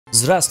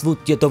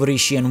Здравствуйте,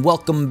 товарищи, and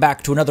welcome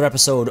back to another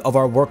episode of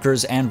our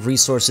Workers and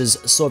Resources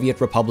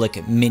Soviet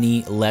Republic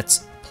mini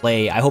Let's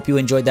Play. I hope you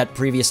enjoyed that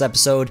previous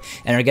episode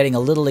and are getting a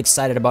little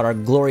excited about our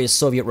glorious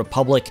Soviet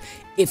Republic.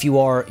 If you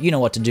are, you know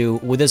what to do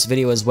with this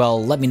video as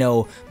well. Let me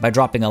know by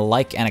dropping a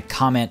like and a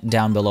comment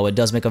down below. It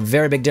does make a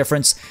very big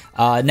difference.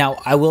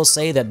 Now, I will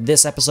say that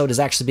this episode is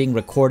actually being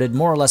recorded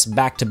more or less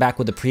back-to-back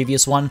with the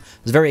previous one.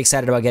 I was very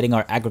excited about getting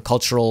our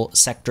agricultural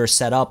sector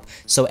set up,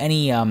 so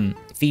any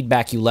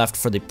feedback you left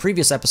for the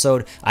previous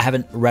episode, I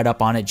haven't read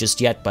up on it just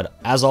yet, but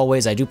as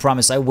always, I do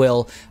promise I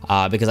will,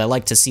 because I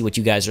like to see what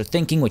you guys are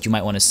thinking, what you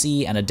might want to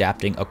see, and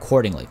adapting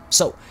accordingly.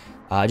 So,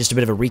 just a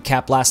bit of a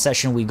recap. Last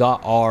session, we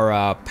got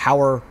our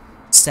power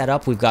set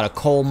up. We've got a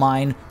coal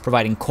mine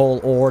providing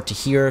coal ore to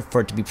here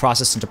for it to be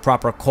processed into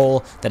proper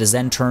coal that is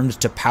then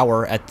turned to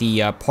power at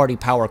the Party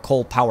Power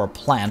coal power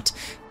plant.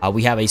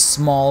 We have a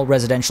small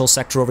residential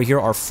sector over here,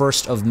 our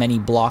first of many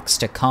blocks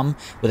to come,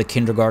 with a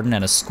kindergarten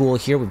and a school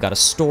here. We've got a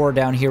store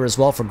down here as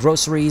well for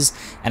groceries,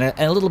 and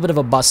a little bit of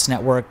a bus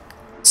network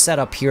set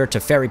up here to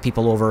ferry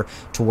people over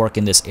to work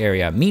in this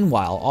area.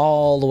 Meanwhile,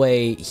 all the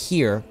way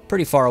here,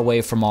 pretty far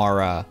away from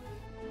our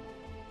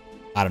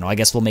I don't know, I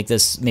guess we'll make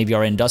this maybe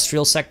our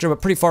industrial sector,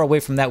 but pretty far away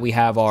from that we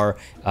have our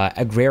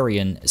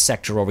agrarian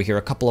sector over here.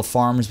 A couple of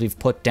farms we've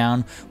put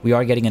down. We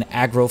are getting an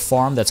agro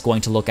farm that's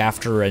going to look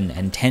after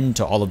and tend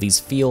to all of these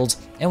fields.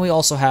 And we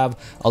also have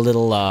a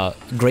little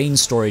grain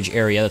storage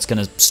area that's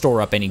going to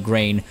store up any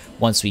grain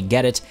once we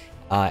get it.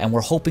 And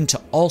we're hoping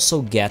to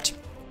also get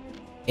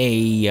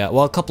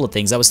well, a couple of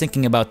things. I was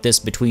thinking about this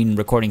between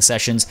recording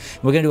sessions.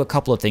 We're going to do a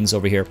couple of things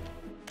over here.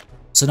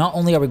 So not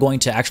only are we going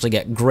to actually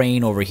get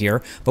grain over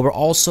here, but we're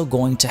also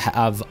going to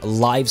have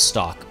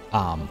livestock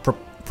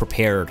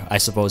prepared, I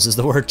suppose is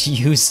the word to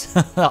use.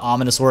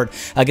 Ominous word.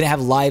 Going to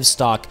have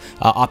livestock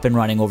up and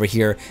running over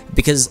here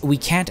because we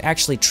can't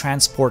actually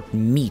transport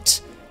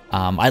meat.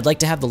 I'd like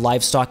to have the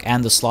livestock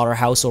and the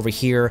slaughterhouse over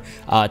here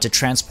to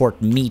transport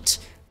meat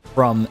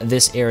from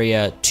this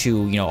area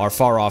to, you know, our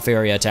far-off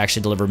area to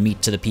actually deliver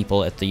meat to the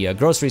people at the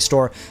grocery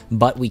store,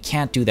 but we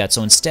can't do that.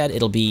 So instead,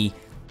 it'll be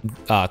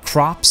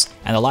crops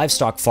and a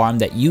livestock farm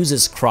that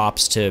uses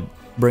crops to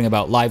bring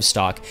about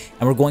livestock,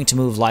 and we're going to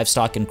move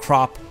livestock and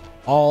crop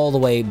all the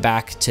way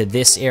back to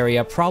this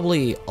area,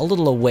 probably a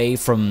little away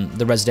from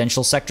the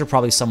residential sector,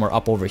 probably somewhere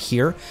up over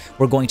here.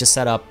 We're going to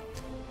set up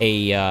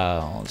a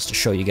just to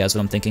show you guys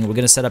what I'm thinking, we're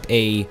going to set up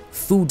a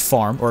food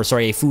farm, or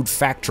sorry, a food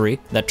factory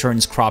that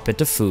turns crop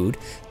into food,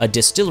 a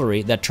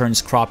distillery that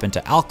turns crop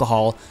into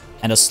alcohol,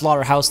 and a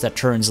slaughterhouse that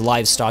turns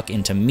livestock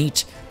into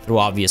meat through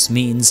obvious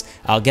means.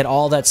 I'll get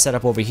all that set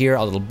up over here,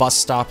 a little bus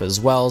stop as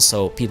well,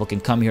 so people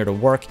can come here to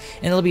work,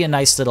 and it'll be a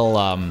nice little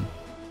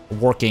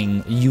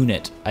working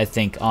unit, I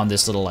think, on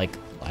this little, like,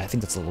 I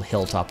think that's a little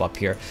hilltop up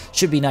here.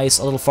 Should be nice,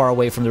 a little far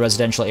away from the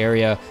residential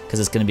area,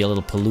 because it's going to be a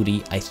little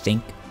polluty, I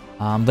think.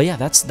 But yeah,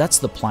 that's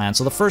the plan.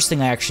 So the first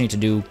thing I actually need to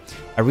do,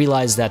 I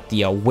realized that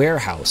the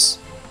warehouse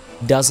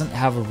doesn't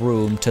have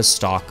room to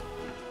stock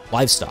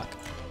livestock.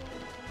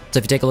 So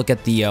if you take a look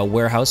at the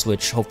warehouse,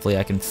 which hopefully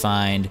I can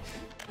find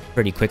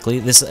pretty quickly.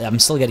 I'm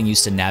still getting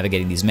used to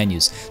navigating these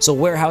menus. So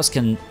warehouse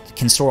can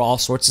store all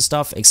sorts of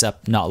stuff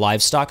except not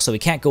livestock, so we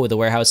can't go with the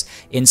warehouse.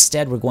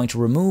 Instead, we're going to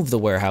remove the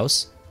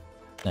warehouse.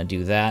 Gonna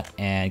do that,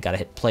 and gotta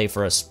hit play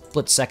for a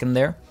split second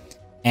there.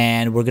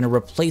 And we're gonna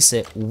replace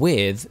it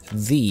with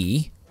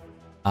the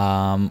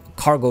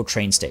cargo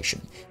train station.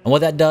 And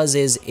what that does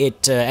is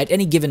it at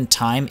any given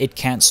time it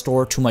can't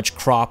store too much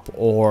crop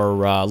or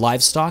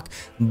livestock,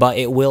 but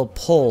it will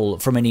pull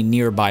from any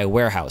nearby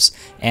warehouse.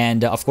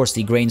 And of course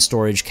the grain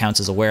storage counts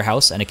as a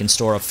warehouse, and it can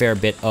store a fair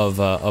bit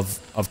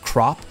of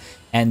crop.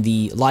 And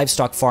the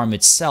livestock farm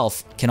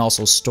itself can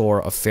also store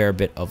a fair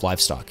bit of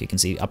livestock. You can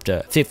see up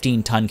to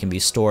 15 ton can be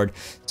stored,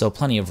 so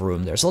plenty of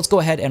room there. So let's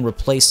go ahead and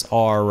replace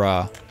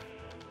our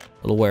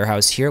little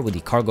warehouse here with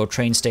the cargo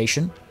train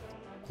station.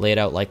 Lay it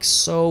out like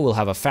so. We'll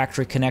have a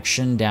factory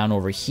connection down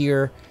over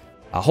here.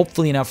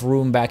 Hopefully enough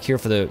room back here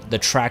for the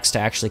tracks to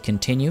actually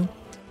continue.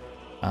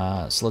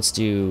 So let's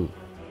do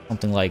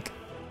something like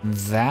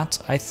that,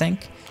 I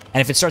think.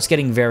 And if it starts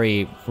getting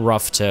very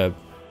rough to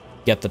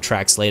get the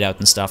tracks laid out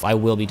and stuff, I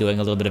will be doing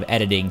a little bit of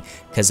editing,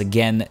 because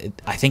again,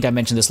 I think I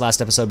mentioned this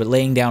last episode, but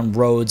laying down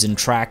roads and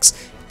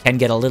tracks can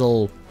get a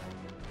little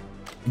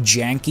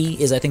janky,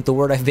 is I think the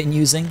word I've been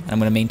using. I'm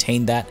going to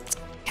maintain that.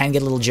 Can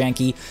get a little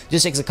janky. It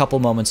just takes a couple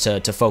moments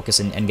to focus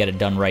and get it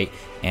done right,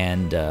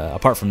 and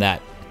apart from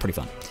that, pretty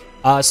fun.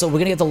 So we're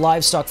gonna get the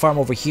livestock farm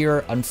over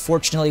here.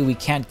 Unfortunately, we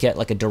can't get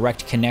like a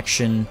direct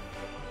connection.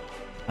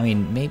 I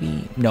mean,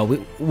 maybe,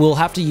 no, we'll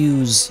have to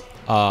use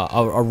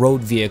a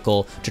road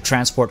vehicle to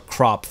transport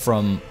crop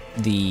from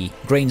the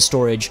grain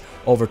storage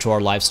over to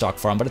our livestock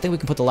farm, but I think we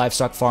can put the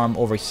livestock farm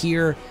over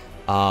here,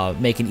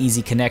 make an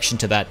easy connection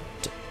to that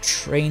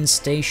train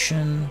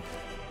station.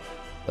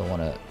 Don't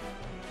want to.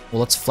 Well,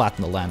 let's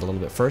flatten the land a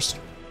little bit first.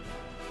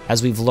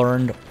 As we've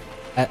learned,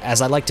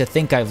 as I like to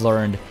think I've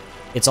learned,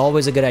 it's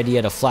always a good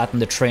idea to flatten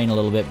the train a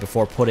little bit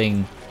before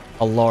putting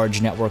a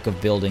large network of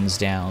buildings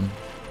down.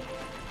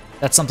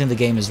 That's something the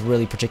game is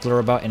really particular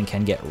about and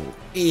can get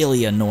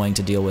really annoying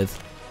to deal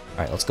with.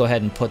 Alright, let's go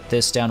ahead and put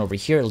this down over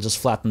here. It'll just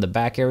flatten the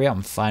back area.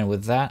 I'm fine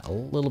with that. A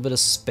little bit of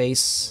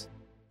space.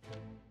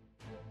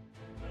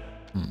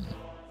 Can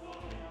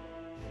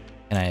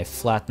I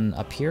flatten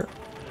up here?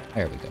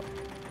 There we go.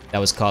 That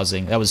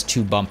was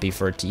too bumpy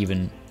for it to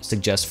even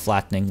suggest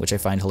flattening, which I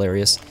find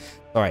hilarious.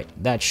 Alright,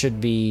 that's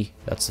the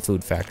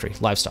food factory.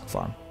 Livestock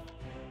farm.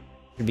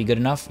 Should be good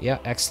enough. Yeah,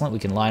 excellent. We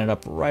can line it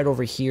up right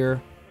over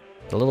here.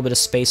 Get a little bit of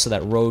space so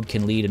that road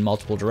can lead in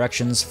multiple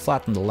directions.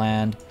 Flatten the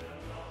land.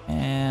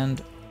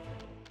 And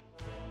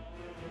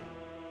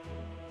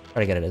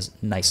try to get it as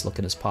nice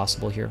looking as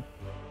possible here.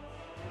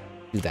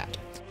 Do that.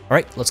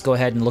 Alright, let's go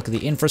ahead and look at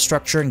the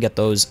infrastructure and get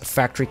those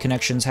factory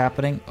connections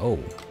happening. Oh.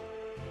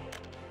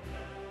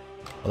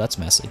 Well, that's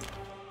messy.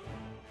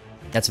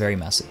 That's very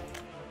messy.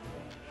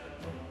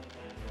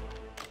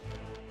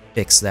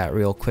 Fix that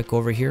real quick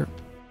over here.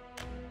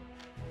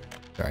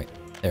 Alright,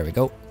 there we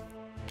go.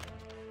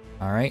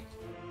 Alright.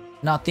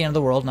 Not the end of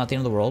the world, not the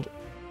end of the world.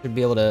 Should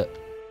be able to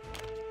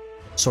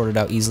sort it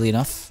out easily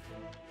enough.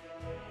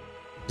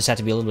 Just have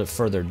to be a little bit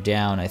further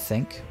down, I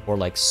think. Or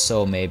like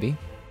so, maybe.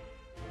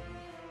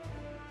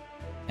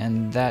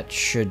 And that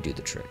should do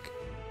the trick.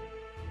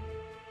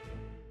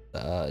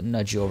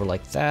 Nudge you over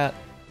like that.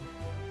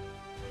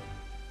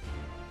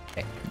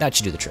 Okay, that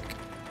should do the trick.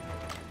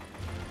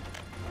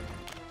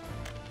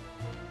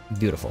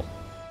 Beautiful.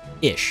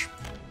 Ish.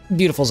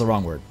 Beautiful is the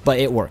wrong word, but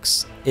it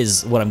works,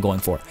 is what I'm going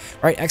for.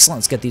 Alright, excellent.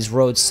 Let's get these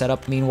roads set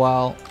up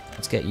meanwhile.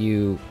 Let's get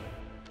you,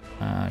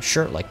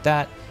 sure, like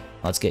that.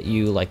 Let's get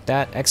you like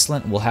that.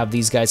 Excellent. We'll have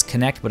these guys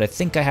connect, but I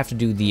think I have to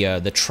do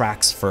the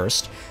tracks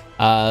first.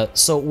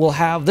 So we'll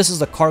have, this is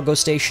the cargo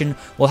station.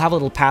 We'll have a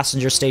little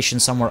passenger station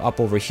somewhere up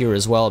over here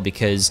as well,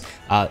 because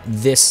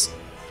this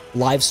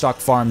livestock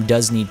farm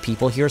does need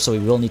people here, so we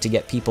will need to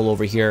get people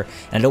over here.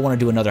 And I don't want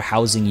to do another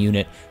housing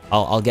unit.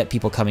 I'll get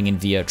people coming in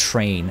via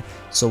train.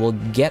 So we'll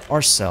get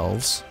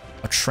ourselves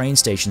a train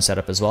station set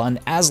up as well. And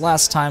as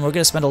last time, we're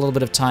going to spend a little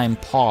bit of time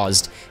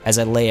paused as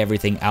I lay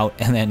everything out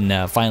and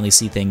then finally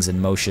see things in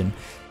motion.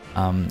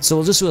 So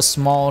we'll just do a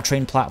small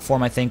train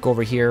platform, I think,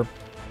 over here.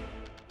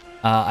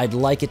 I'd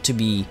like it to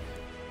be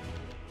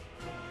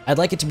a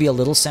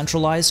little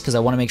centralized because I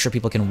want to make sure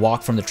people can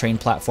walk from the train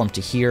platform to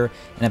here.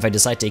 And if I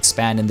decide to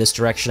expand in this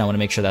direction, I want to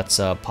make sure that's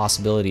a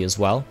possibility as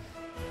well.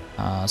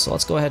 So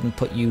let's go ahead and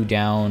put you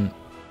down.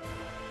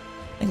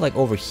 I think like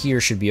over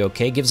here should be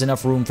okay. Gives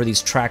enough room for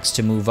these tracks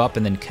to move up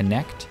and then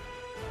connect.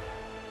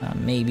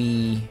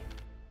 Maybe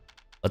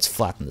let's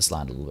flatten this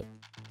land a little bit,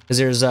 because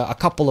there's a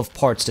couple of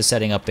parts to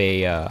setting up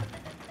a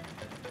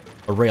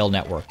rail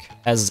network,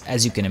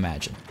 as you can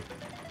imagine.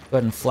 Go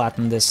ahead and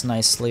flatten this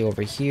nicely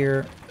over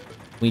here.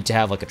 We need to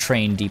have like a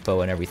train depot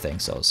and everything,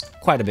 so it's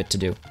quite a bit to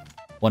do.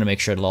 Want to make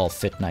sure it'll all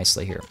fit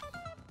nicely here.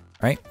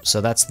 All right,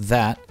 so that's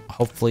that.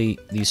 Hopefully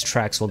these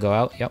tracks will go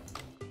out. Yep.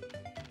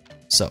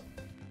 So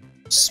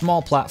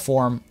small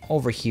platform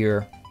over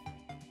here.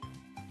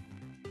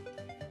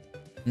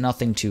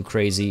 Nothing too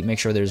crazy. Make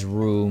sure there's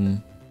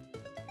room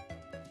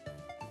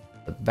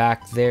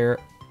back there.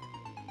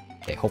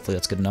 Okay, hopefully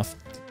that's good enough.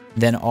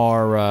 Then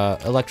our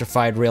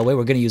electrified railway.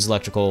 We're going to use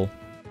electrical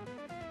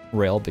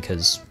rail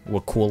because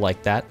we're cool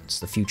like that. It's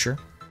the future.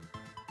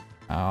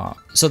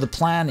 So the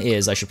plan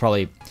is, I should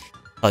probably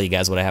tell you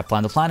guys what I have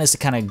planned. The plan is to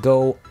kind of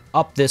go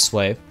up this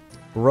way,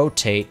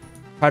 rotate,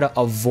 try to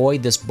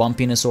avoid this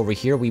bumpiness over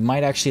here. We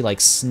might actually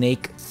like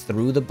snake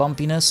through the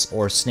bumpiness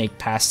or snake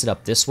past it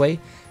up this way.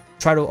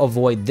 Try to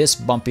avoid this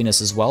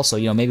bumpiness as well. So,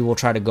 you know, maybe we'll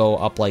try to go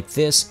up like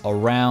this,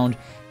 around,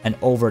 and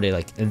over to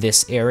like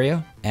this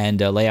area and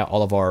lay out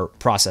all of our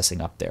processing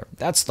up there.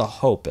 That's the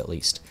hope, at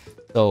least.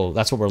 So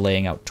that's what we're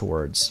laying out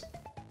towards.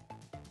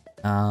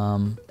 I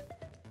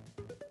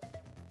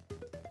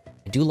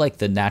do like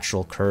the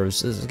natural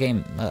curves. This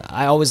game,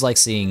 I always like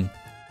seeing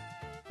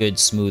good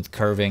smooth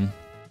curving.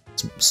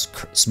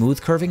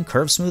 Smooth curving?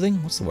 Curve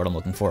smoothing? What's the word I'm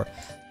looking for?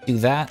 Do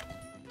that.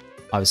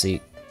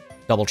 Obviously,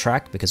 double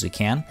track because we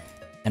can.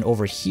 And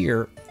over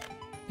here,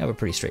 we have a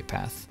pretty straight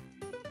path.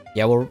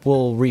 Yeah, we'll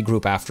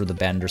regroup after the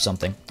bend or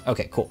something.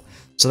 Okay, cool.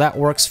 So that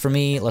works for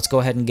me. Let's go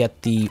ahead and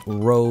get the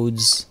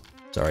roads,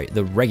 sorry,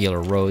 the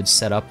regular roads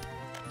set up.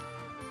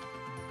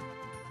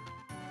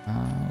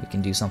 We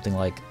can do something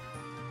like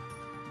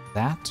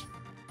that.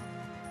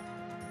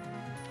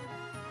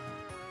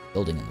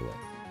 Building in the way.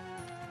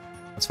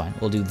 That's fine.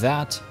 We'll do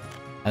that.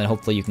 And then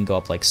hopefully you can go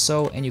up like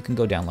so, and you can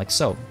go down like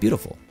so.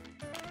 Beautiful.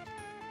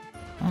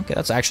 Okay,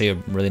 that's actually a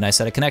really nice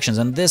set of connections.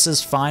 And this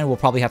is fine. We'll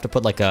probably have to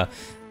put like a,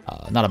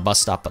 not a bus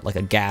stop, but like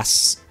a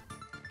gas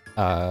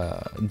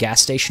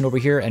station over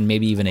here, and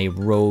maybe even a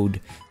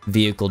road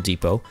vehicle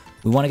depot.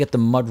 We want to get the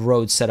mud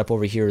road set up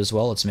over here as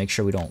well. Let's make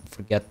sure we don't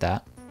forget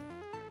that.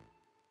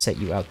 Set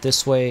you out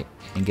this way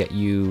and get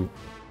you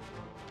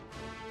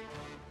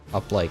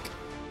up like,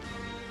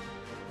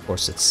 of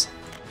course it's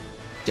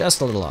just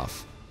a little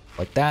off.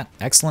 Like that.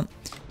 Excellent.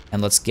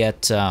 And let's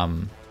get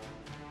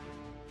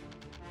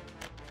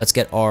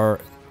our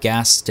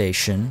gas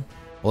station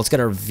Well, let's get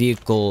our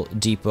vehicle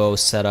depot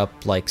set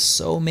up like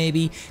so,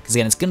 maybe. Because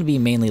again, it's going to be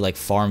mainly like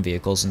farm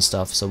vehicles and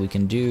stuff. So we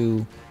can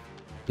do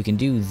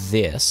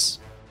this.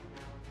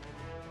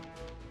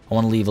 I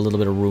want to leave a little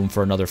bit of room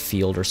for another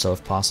field or so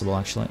if possible,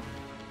 actually.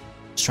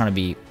 Just trying to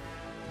be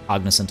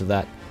cognizant of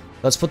that.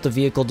 Let's put the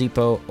vehicle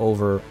depot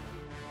over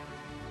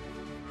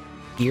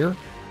here,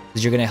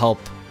 because you're going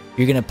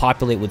to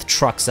populate with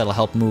trucks that'll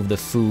help move the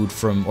food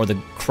from, or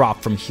the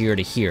crop from here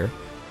to here,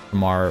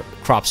 from our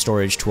crop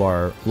storage to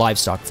our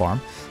livestock farm.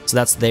 So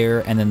that's there,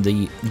 and then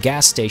the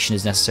gas station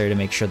is necessary to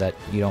make sure that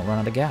you don't run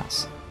out of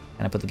gas.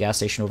 Can I put the gas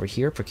station over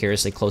here,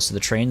 precariously close to the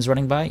trains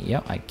running by?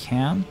 Yeah, I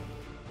can.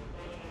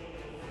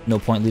 No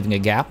point leaving a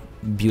gap.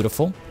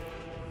 Beautiful.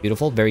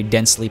 Beautiful. Very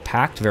densely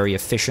packed. Very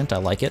efficient. I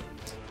like it.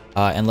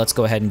 And let's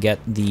go ahead and get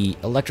the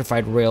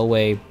electrified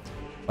railway.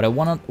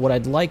 What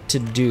I'd like to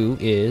do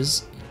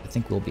is, I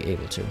think we'll be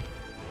able to.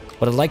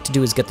 What I'd like to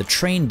do is get the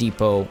train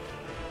depot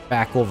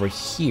back over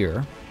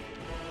here.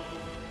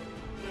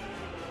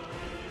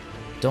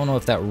 Don't know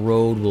if that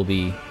road will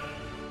be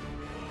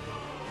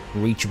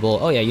reachable.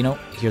 Oh yeah, you know,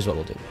 here's what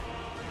we'll do.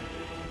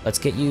 Let's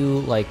get you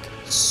like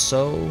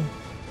so.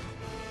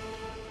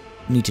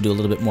 Need to do a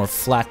little bit more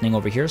flattening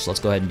over here, so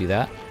let's go ahead and do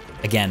that.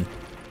 Again,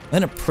 I'm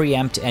going to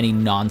preempt any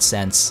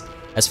nonsense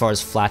as far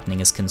as flattening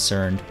is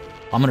concerned.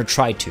 I'm going to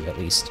try to, at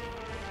least,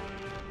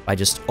 by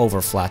just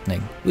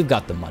over-flattening. We've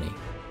got the money.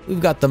 We've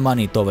got the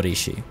money,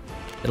 Tovarishi.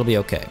 It'll be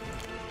okay.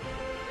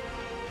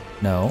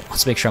 No,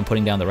 let's make sure I'm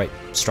putting down the right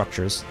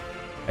structures.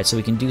 All right, so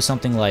we can do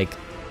something like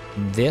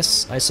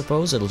this, I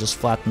suppose. It'll just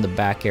flatten the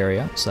back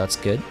area, so that's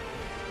good.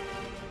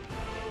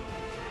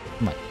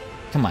 Come on.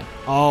 Come on.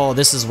 Oh,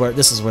 this is where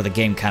the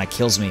game kind of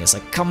kills me. It's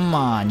like, come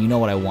on, you know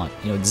what I want.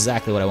 You know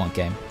exactly what I want,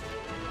 game.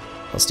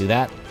 Let's do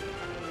that.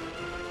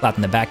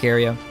 Flatten the back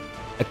area.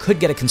 I could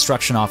get a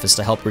construction office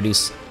to help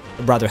reduce,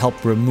 or rather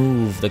help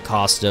remove the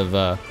cost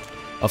of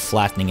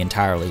flattening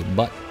entirely,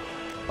 but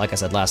like I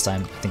said last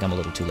time, I think I'm a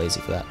little too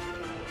lazy for that.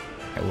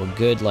 Alright, we're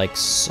good like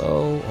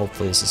so.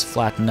 Hopefully this is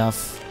flat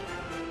enough.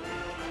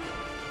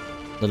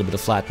 A little bit of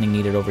flattening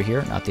needed over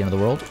here, not the end of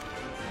the world.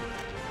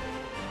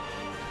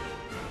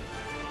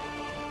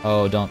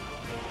 Oh, don't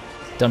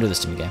do this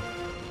to me, game.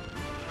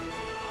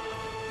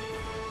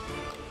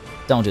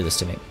 Don't do this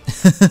to me.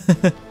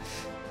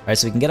 Alright,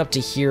 so we can get up to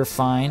here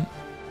fine.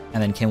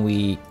 And then can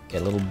we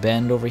get a little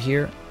bend over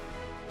here?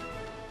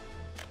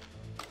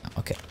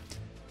 Okay.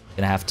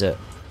 Gonna have to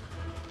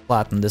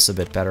flatten this a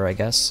bit better, I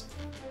guess.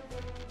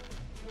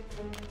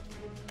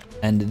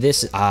 And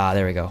this,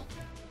 there we go.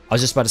 I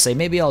was just about to say,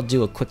 maybe I'll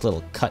do a quick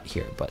little cut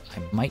here, but I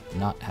might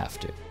not have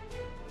to.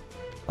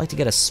 I'd like to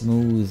get a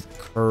smooth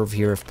curve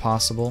here if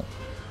possible.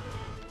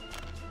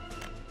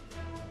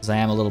 Because I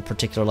am a little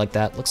particular like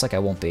that. Looks like I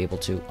won't be able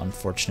to,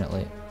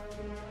 unfortunately.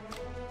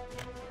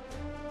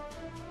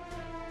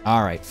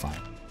 Alright,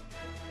 fine.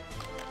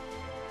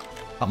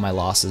 Cut my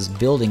losses.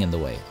 Building in the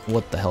way.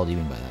 What the hell do you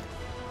mean by that?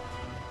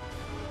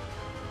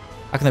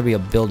 How can there be a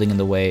building in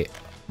the way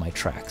of my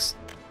tracks?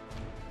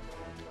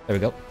 There we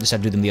go. Just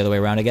have to do them the other way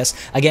around, I guess.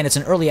 Again, it's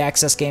an early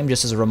access game,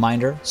 just as a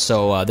reminder,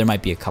 so there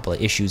might be a couple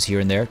of issues here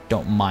and there.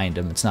 Don't mind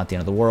them. It's not the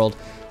end of the world.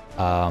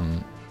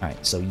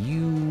 Alright, so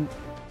too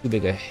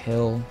big a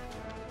hill.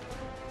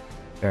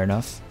 Fair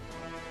enough.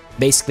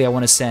 Basically, I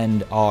want to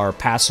send our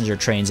passenger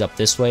trains up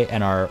this way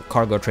and our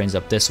cargo trains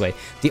up this way.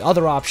 The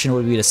other option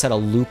would be to set a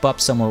loop up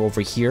somewhere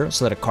over here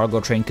so that a cargo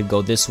train could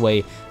go this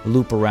way,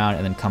 loop around,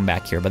 and then come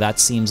back here. But that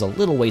seems a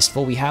little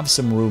wasteful. We have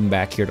some room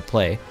back here to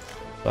play,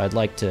 so I'd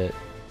like to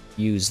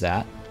use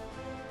that.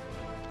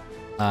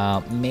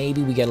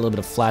 Maybe we get a little bit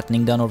of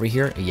flattening done over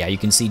here. Yeah, you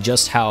can see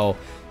just how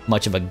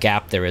much of a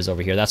gap there is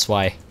over here. That's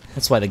why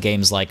the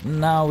game's like,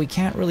 no, we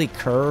can't really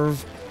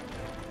curve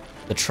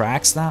the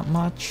tracks that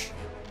much.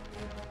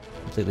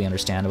 Completely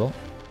understandable.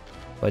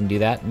 Go ahead and do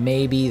that.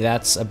 Maybe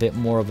that's a bit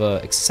more of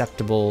a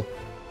acceptable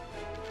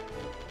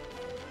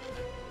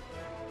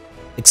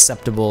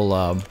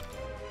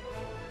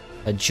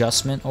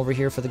adjustment over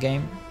here for the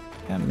game.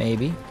 Yeah,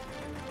 maybe.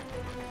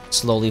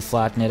 Slowly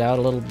flatten it out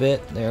a little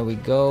bit. There we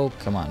go.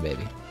 Come on,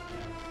 baby.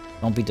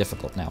 Don't be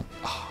difficult now.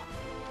 Oh,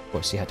 of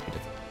course, you had to be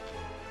difficult.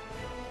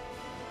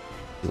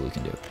 See what we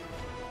can do.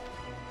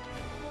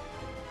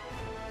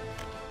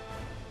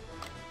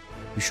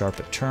 Too sharp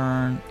a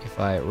turn. If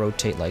I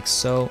rotate like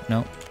so.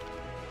 No.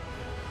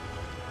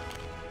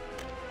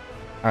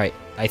 Alright.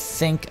 I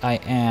think I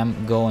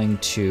am going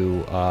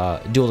to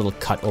do a little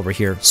cut over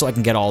here so I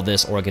can get all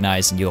this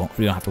organized and you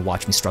don't have to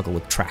watch me struggle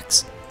with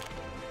tracks.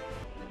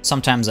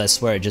 Sometimes I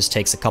swear it just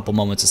takes a couple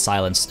moments of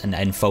silence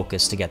and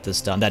focus to get this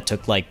done. That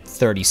took like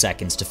 30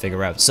 seconds to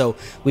figure out. So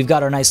we've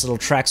got our nice little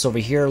tracks over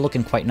here,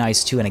 looking quite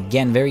nice too, and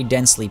again, very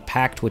densely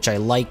packed, which I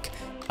like,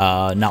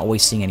 not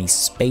wasting any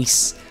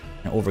space.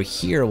 And over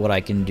here, what I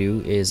can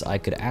do is I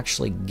could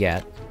actually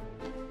get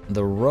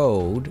the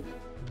road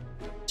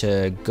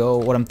to go.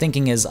 What I'm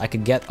thinking is I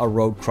could get a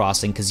road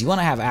crossing, because you want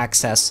to have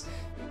access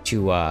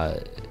to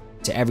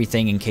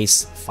everything in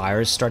case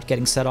fires start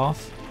getting set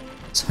off.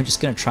 So I'm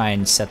just going to try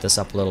and set this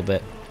up a little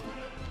bit.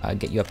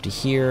 Get you up to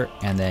here,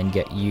 and then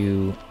get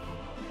you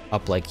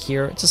up like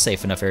here. It's a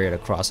safe enough area to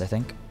cross, I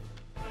think.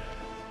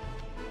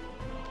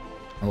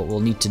 And what we'll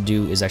need to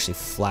do is actually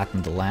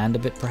flatten the land a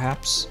bit,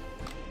 perhaps.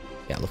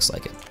 Yeah, looks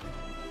like it.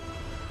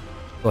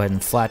 Go ahead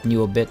and flatten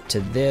you a bit to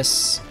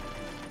this.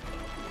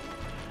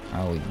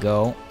 There we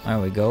go. There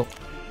we go.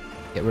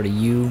 Get rid of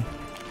you.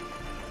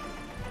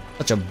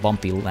 Such a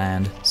bumpy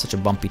land. Such a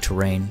bumpy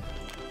terrain.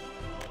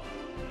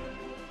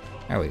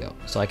 There we go.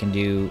 So I can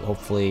do,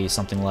 hopefully,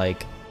 something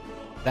like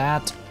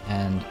that,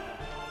 and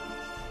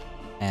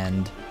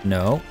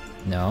no,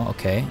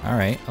 okay, all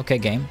right, okay,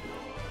 game.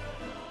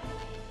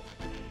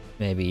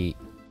 Maybe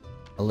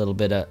a little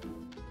bit of,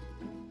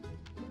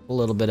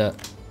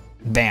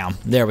 bam,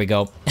 there we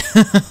go.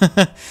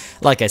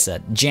 Like I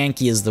said,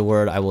 janky is the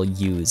word I will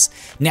use.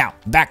 Now,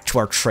 back to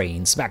our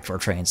trains,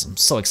 I'm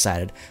so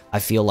excited. I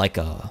feel like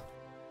a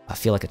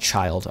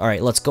child. All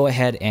right, let's go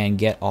ahead and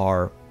get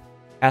our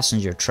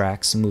passenger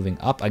tracks moving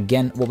up.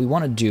 Again, what we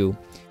want to do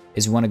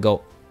is we want to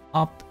go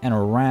up and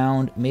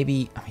around.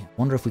 Maybe, I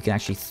wonder if we can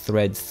actually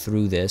thread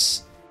through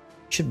this.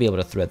 Should be able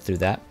to thread through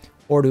that.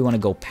 Or do we want to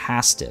go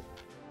past it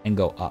and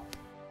go up?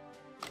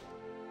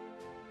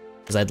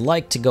 Because I'd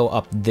like to go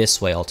up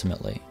this way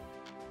ultimately.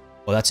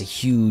 Well, that's a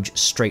huge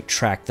straight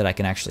track that I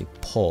can actually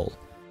pull.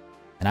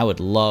 And I would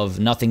love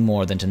nothing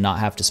more than to not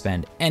have to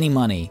spend any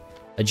money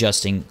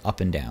adjusting up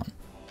and down.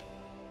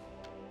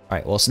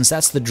 Alright, well, since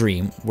that's the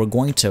dream, we're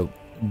going to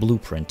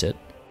blueprint it.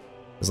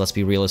 Because let's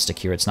be realistic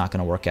here, it's not going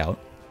to work out.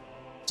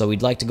 So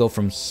we'd like to go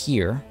from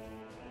here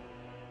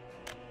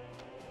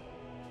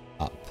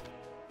up.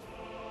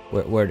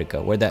 Where'd it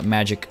go? Where'd that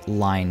magic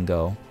line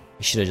go?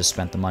 I should have just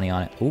spent the money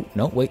on it. Oh,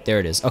 no, wait, there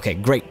it is. Okay,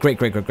 great.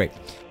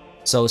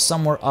 So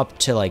somewhere up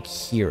to like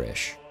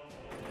here-ish.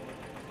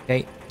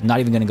 Okay, not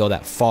even going to go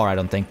that far, I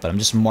don't think, but I'm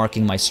just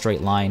marking my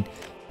straight line.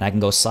 And I can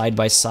go side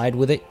by side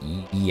with it.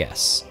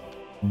 Yes.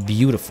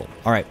 Beautiful.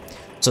 All right,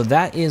 so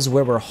that is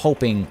where we're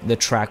hoping the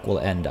track will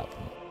end up.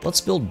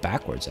 Let's build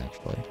backwards,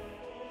 actually.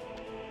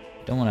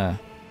 Don't want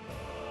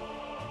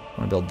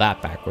to build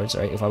that backwards,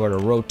 right? If I were to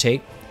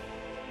rotate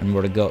and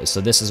were to go,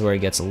 so this is where it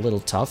gets a little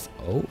tough.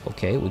 Oh,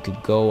 okay, we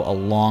could go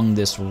along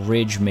this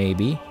ridge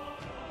maybe.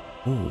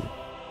 Ooh,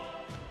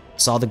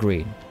 saw the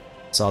green.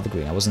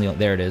 I wasn't the,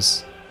 there it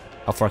is.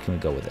 How far can we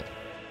go with it?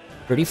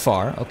 Pretty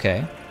far.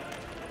 Okay.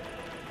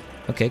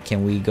 Okay,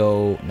 can we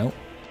go? Nope.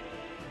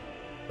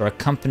 Our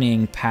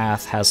accompanying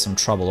path has some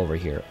trouble over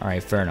here. All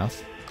right, fair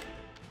enough.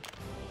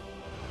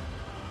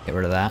 Get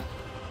rid of that.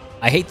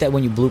 I hate that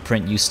when you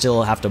blueprint, you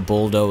still have to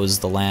bulldoze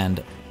the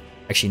land.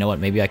 Actually, you know what?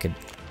 Maybe I could...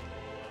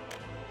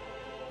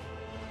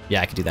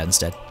 Yeah, I could do that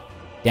instead.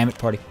 Damn it,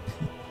 party.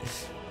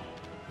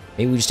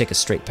 Maybe we just take a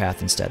straight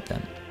path instead,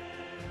 then.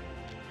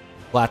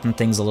 Flatten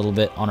things a little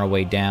bit on our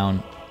way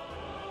down.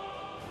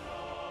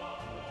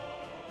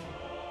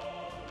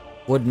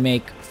 Would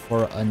make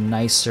for a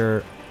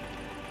nicer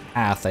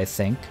path, I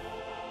think.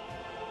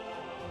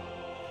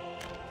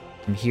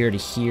 From here to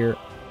here.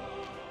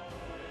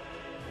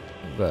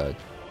 A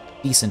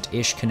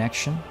decent-ish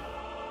connection.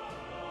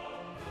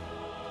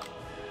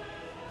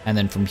 And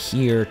then from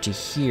here to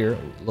here,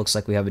 looks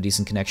like we have a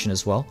decent connection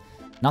as well.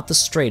 Not the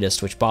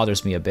straightest, which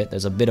bothers me a bit.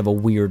 There's a bit of a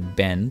weird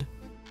bend.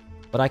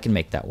 But I can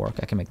make that work.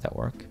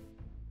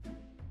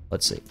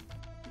 Let's see.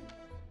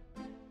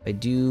 If I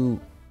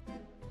do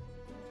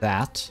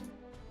that,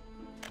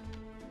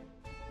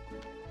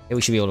 okay,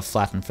 we should be able to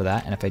flatten for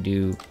that. And if I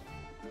do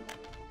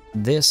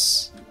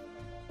this,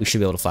 we should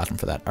be able to flatten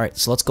for that. All right,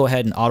 so let's go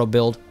ahead and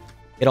auto-build.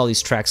 Get all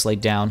these tracks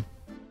laid down.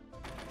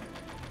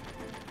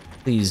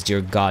 Please,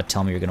 dear God,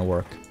 tell me you're going to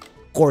work.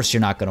 Of course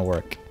you're not going to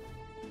work.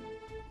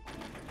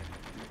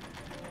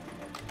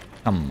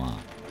 Come on.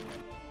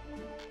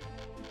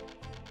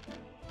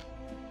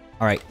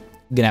 Alright,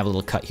 I'm going to have a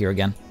little cut here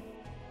again.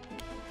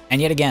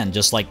 And yet again,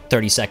 just like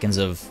 30 seconds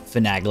of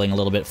finagling a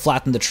little bit.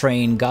 Flattened the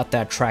train, got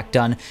that track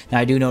done. Now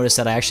I do notice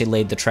that I actually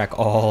laid the track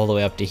all the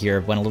way up to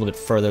here. Went a little bit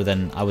further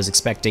than I was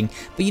expecting.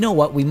 But you know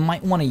what? We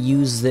might want to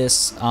use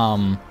this...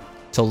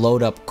 to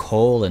load up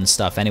coal and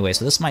stuff anyway,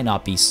 so this might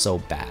not be so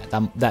bad.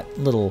 That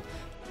little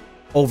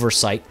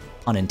oversight,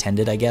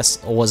 unintended, I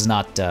guess, was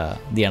not the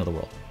end of the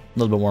world. A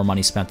little bit more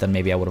money spent than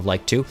maybe I would have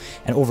liked to.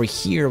 And over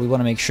here, we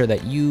want to make sure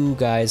that you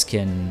guys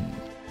can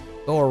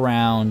go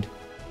around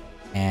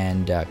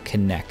and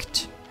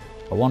connect.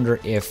 I wonder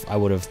if I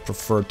would have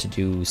preferred to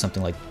do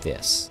something like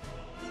this.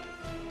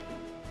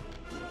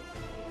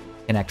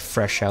 Connect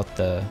fresh out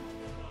the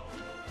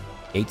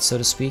gate, so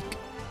to speak.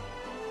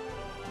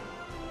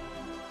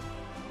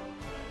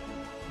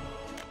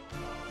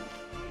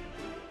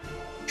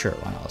 Sure,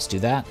 why not? Let's do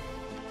that.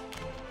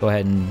 Go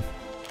ahead and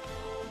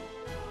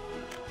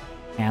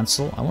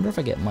cancel. I wonder if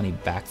I get money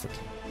back for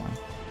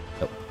canceling.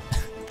 Nope.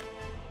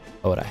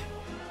 Why would I?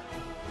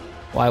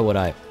 Why would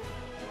I?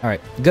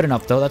 Alright, good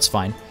enough though, that's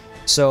fine.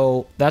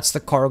 So that's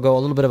the cargo, a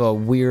little bit of a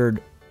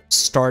weird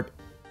start,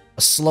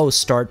 a slow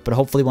start, but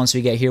hopefully once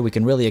we get here we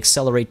can really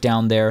accelerate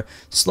down there,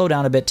 slow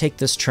down a bit, take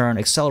this turn,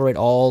 accelerate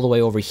all the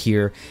way over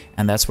here,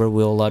 and that's where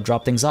we'll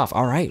drop things off.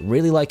 Alright,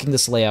 really liking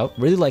this layout,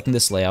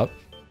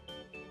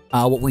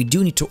 What we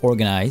do need to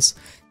organize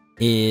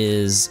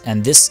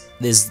and this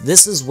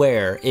is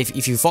where,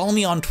 if you follow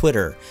me on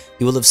Twitter,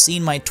 you will have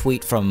seen my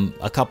tweet from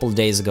a couple of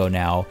days ago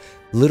now,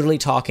 literally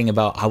talking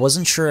about I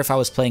wasn't sure if I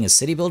was playing a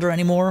city builder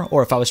anymore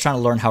or if I was trying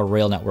to learn how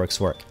rail networks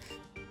work.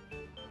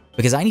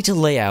 Because I need to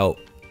lay out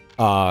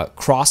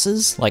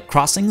crosses, like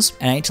crossings,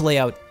 and I need to lay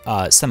out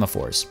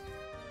semaphores.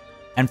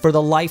 And for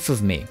the life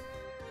of me,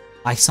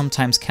 I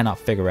sometimes cannot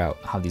figure out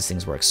how these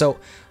things work. So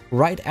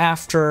right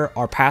after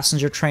our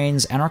passenger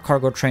trains and our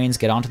cargo trains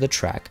get onto the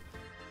track,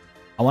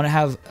 I want to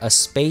have a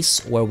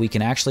space where we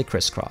can actually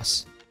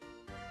crisscross.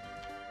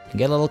 And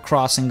get a little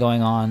crossing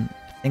going on.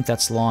 I think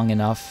that's long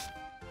enough,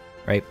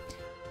 right?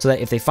 So that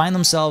if they find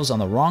themselves on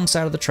the wrong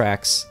side of the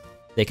tracks,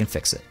 they can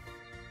fix it.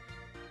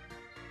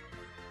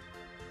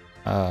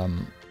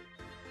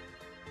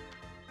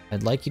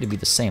 I'd like you to be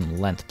the same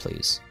length,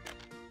 please.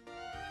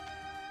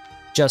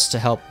 Just to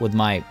help with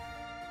my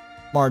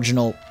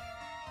marginal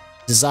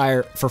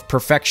desire for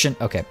perfection.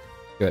 Okay,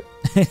 good.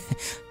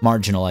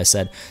 Marginal, I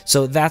said.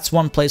 So that's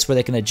one place where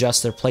they can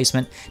adjust their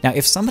placement. Now,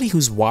 if somebody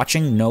who's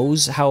watching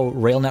knows how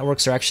rail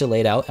networks are actually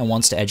laid out and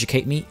wants to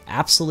educate me,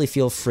 absolutely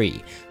feel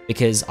free,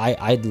 because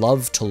I'd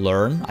love to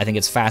learn. I think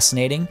it's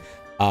fascinating.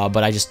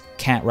 But I just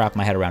can't wrap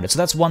my head around it. So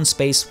that's one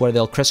space where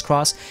they'll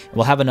crisscross. And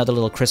we'll have another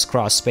little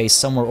crisscross space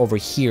somewhere over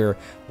here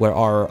where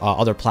our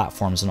other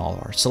platforms and all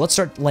are. So let's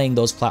start laying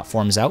those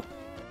platforms out.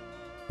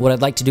 What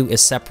I'd like to do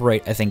is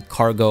separate, I think,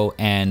 cargo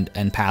and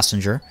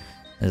passenger.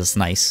 It's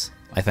nice,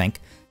 I think.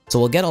 So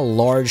we'll get a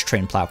large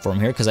train platform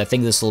here, because I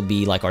think this will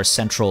be like our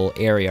central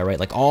area, right?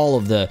 Like all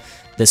of the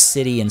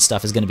city and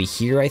stuff is going to be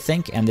here, I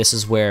think, and this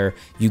is where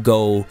you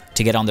go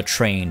to get on the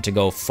train to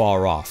go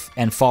far off.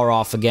 And far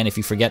off, again, if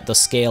you forget the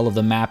scale of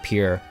the map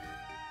here,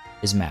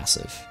 is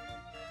massive.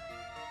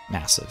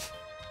 Massive.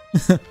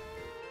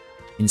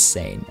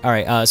 Insane. All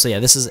right, so yeah,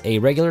 this is a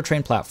regular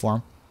train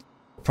platform.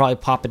 We'll probably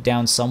pop it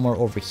down somewhere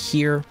over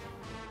here.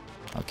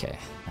 Okay,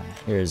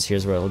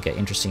 here's where it'll get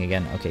interesting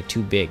again. Okay,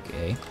 too big,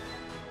 eh?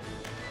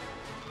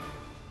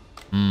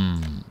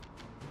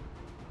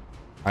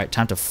 All right,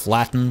 time to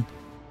flatten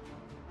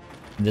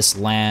this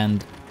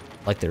land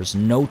like there's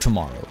no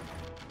tomorrow.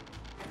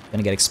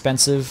 Gonna get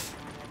expensive,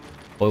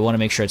 but we want to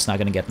make sure it's not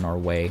gonna get in our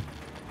way.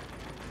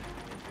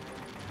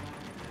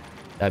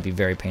 That'd be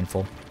very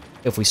painful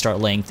if we start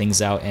laying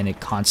things out and it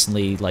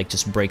constantly like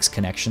just breaks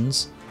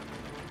connections.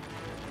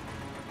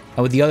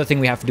 And with the other thing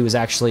we have to do is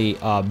actually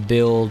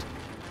build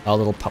a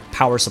little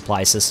power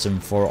supply system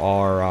for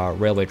our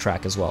railway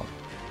track as well.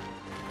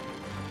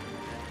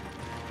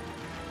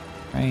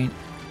 Right.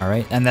 All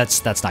right, and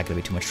that's not going to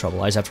be too much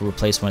trouble. I just have to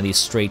replace one of these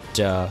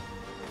straightaways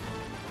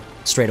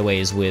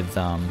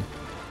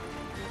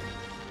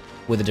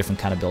with a different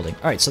kind of building.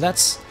 All right, so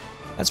that's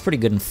pretty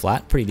good and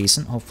flat, pretty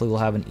decent. Hopefully, we'll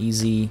have an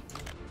easy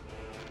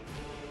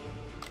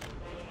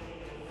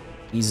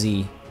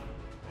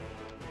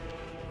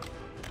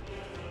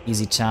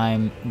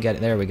time. Get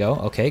it. There we go.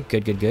 Okay,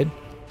 good. Keeping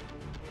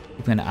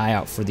an eye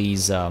out for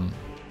these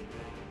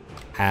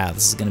paths.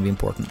 This is going to be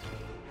important.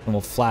 And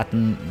we'll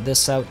flatten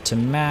this out to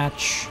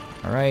match.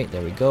 All right,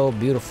 there we go.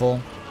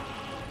 Beautiful.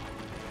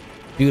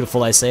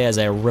 Beautiful, I say, as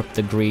I rip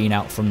the green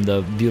out from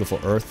the beautiful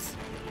earth.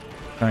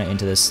 Turn it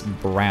into this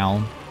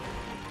brown.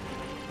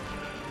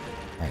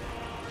 All right.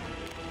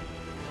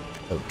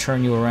 So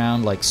turn you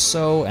around like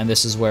so, and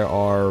this is where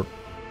our,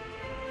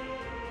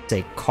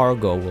 say,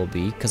 cargo will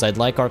be, because I'd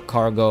like our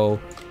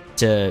cargo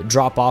to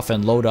drop off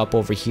and load up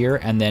over here,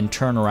 and then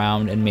turn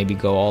around and maybe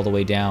go all the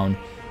way down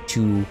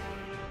to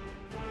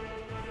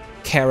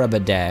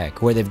Karabadag,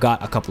 where they've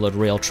got a couple of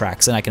rail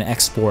tracks, and I can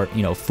export,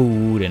 you know,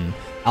 food and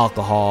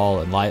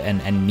alcohol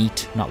and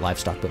meat, not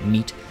livestock, but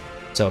meat.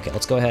 So okay,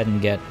 let's go ahead and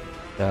get.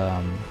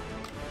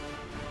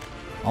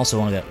 Also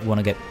want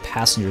to get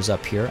passengers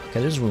up here.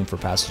 Okay, there's room for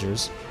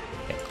passengers.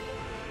 Okay.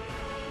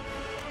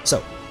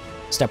 So,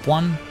 step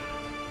one.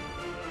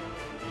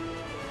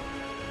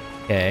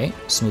 Okay,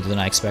 smoother than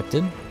I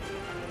expected.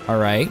 All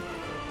right.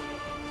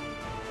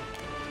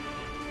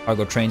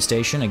 Cargo train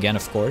station again,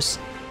 of course.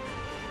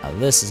 Now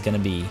this is going to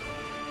be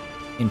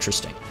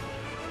interesting.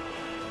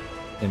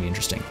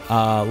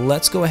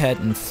 Let's go ahead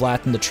and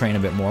flatten the train a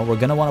bit more. We're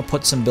going to want to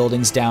put some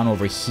buildings down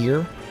over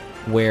here,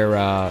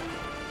 where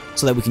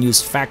so that we can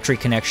use factory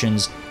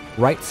connections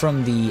right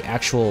from the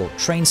actual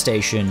train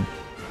station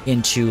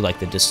into like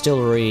the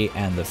distillery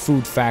and the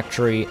food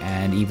factory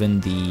and even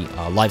the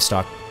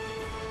livestock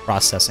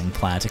processing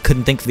plant. I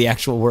couldn't think of the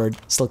actual word.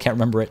 Still can't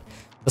remember it.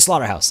 The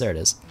slaughterhouse. There it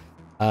is.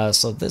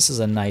 So this is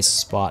a nice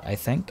spot, I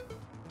think.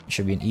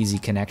 Should be an easy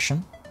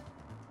connection.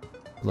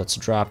 Let's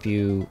drop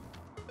you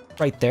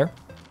right there.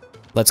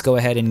 Let's go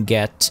ahead and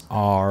get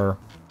our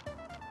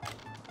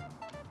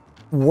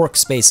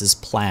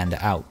workspaces planned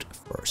out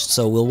first.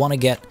 So we'll want to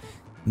get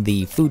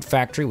the food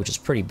factory, which is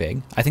pretty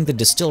big. I think the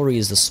distillery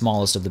is the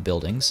smallest of the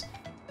buildings.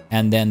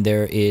 And then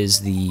there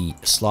is the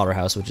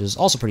slaughterhouse, which is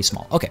also pretty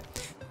small. Okay.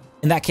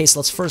 In that case,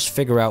 let's first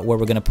figure out where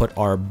we're going to put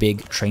our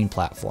big train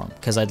platform,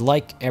 because I'd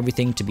like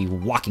everything to be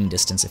walking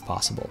distance if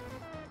possible.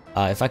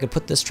 If I could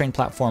put this train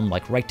platform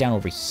like right down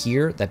over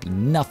here, that'd be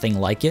nothing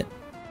like it.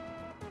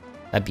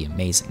 That'd be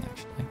amazing,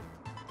 actually.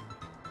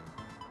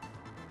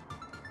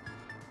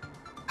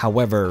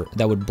 However,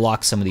 that would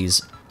block some of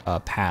these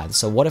paths.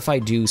 So what if I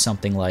do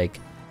something like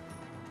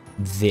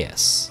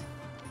this?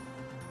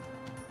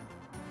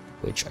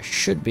 Which I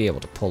should be able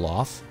to pull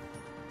off.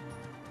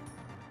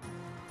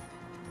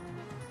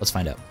 Let's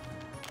find out.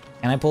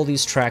 Can I pull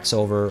these tracks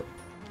over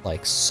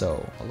like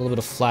so? A little bit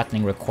of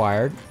flattening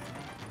required.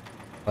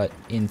 But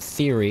in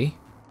theory...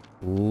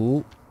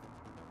 Ooh.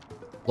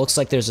 Looks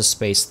like there's a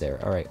space there.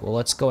 Alright, well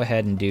let's go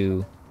ahead and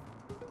do...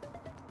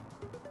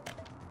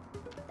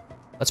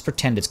 Let's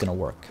pretend it's gonna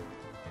work.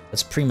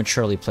 Let's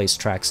prematurely place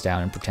tracks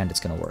down and pretend it's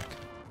gonna work.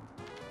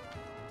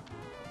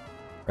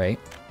 Right?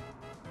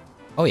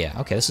 Oh yeah,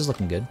 okay, this is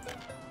looking good.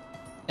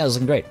 Yeah, this is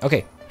looking great.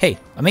 Okay, hey,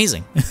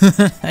 amazing!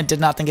 I did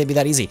not think it'd be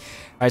that easy.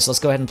 Alright, so let's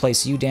go ahead and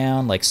place you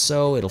down like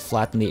so. It'll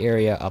flatten the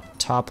area up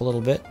top a little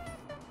bit,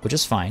 which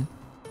is fine.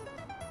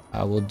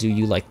 We'll do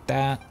you like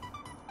that.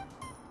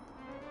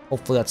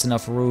 Hopefully that's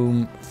enough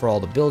room for all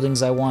the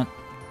buildings I want.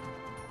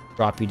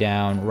 Drop you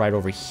down right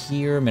over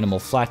here. Minimal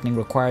flattening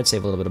required,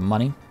 save a little bit of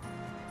money.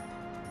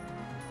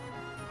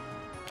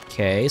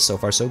 Okay, so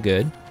far so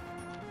good.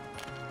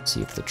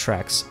 See if the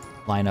tracks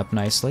line up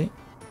nicely.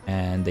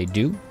 And they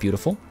do.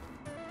 Beautiful.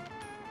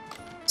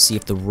 See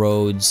if the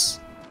roads...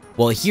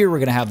 Well, here we're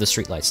going to have the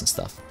streetlights and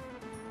stuff.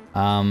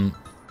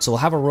 So we'll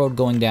have a road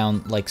going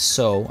down like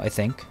so, I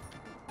think.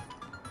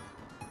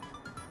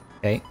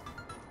 Okay.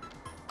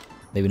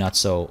 Maybe not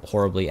so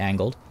horribly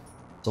angled.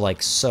 So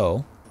like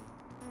so.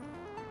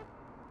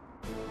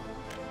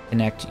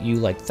 Connect you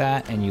like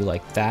that and you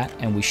like that.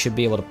 And we should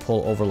be able to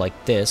pull over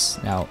like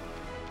this. Now,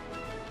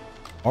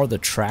 are the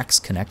tracks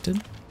connected?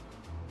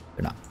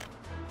 They're not.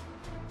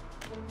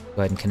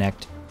 Go ahead and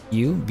connect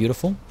you.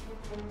 Beautiful.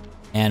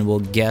 And we'll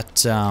get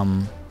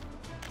the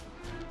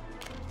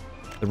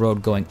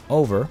road going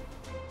over.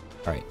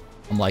 Alright,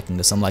 I'm liking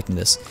this, I'm liking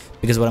this.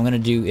 Because what I'm going to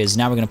do is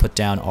now we're going to put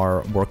down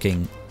our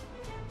working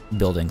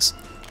buildings.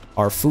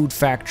 Our food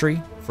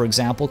factory, for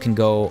example, can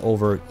go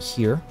over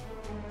here.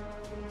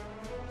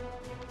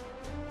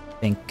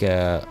 I think,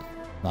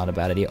 not a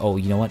bad idea. Oh,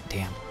 you know what?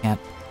 Damn, can't.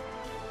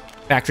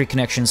 Factory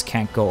connections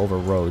can't go over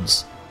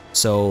roads.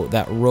 So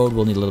that road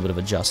will need a little bit of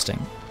adjusting.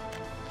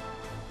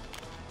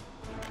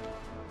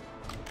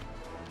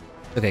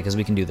 Okay, because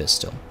we can do this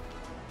still.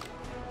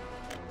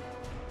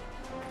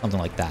 Something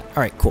like that.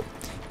 Alright, cool.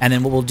 And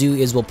then what we'll do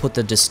is we'll put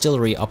the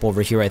distillery up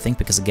over here, I think,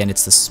 because again,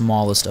 it's the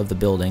smallest of the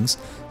buildings.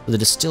 So the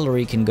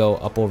distillery can go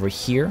up over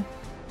here.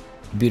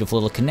 Beautiful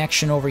little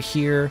connection over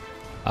here.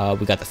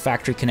 We got the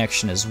factory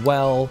connection as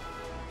well.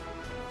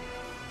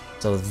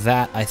 So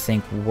that, I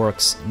think,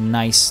 works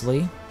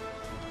nicely.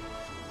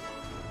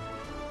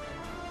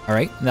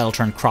 Alright, that'll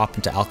turn crop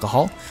into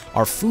alcohol.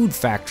 Our food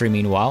factory,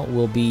 meanwhile,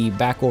 will be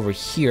back over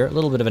here. A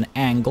little bit of an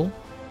angle,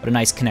 but a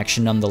nice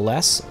connection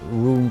nonetheless.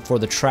 Room for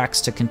the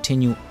tracks to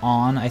continue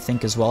on, I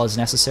think, as well as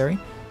necessary.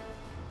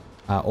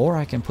 Or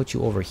I can put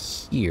you over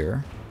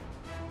here.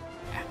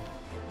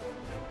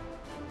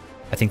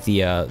 I think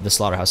the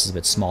slaughterhouse is a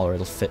bit smaller.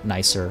 It'll fit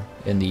nicer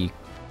in the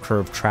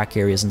curved track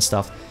areas and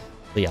stuff.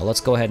 But yeah,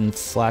 let's go ahead and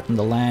flatten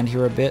the land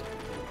here a bit.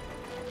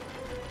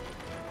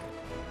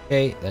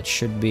 Okay, that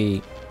should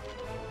be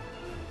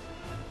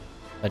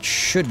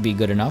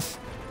good enough.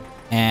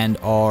 And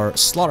our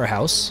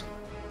slaughterhouse,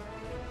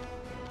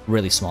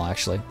 really small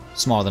actually,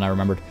 smaller than I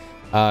remembered,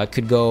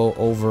 could go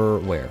over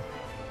where?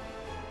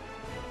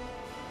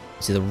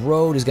 See, the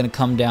road is going to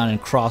come down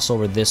and cross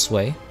over this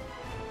way.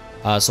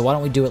 So why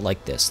don't we do it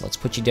like this? Let's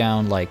put you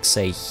down, like,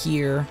 say,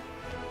 here.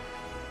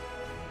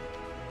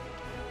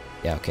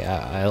 Yeah, okay,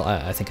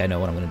 I think I know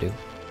what I'm going to do.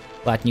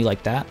 Flatten you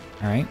like that,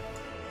 alright.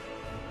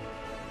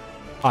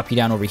 Pop you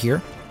down over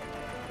here.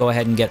 Go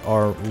ahead and get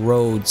our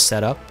road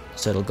set up,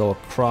 so it'll go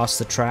across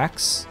the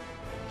tracks.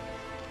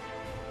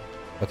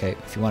 Okay,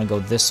 if you want to go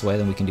this way,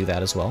 then we can do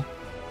that as well.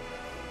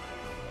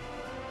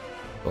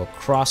 Go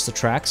across the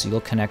tracks,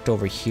 you'll connect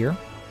over here.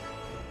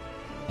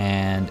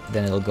 And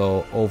then it'll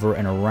go over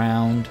and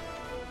around.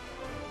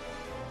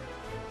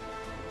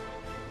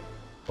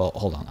 Well,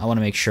 hold on. I want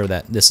to make sure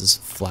that this is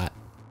flat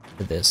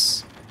to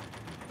this.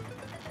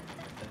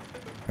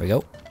 There we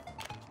go.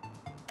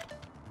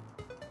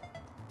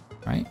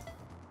 Alright.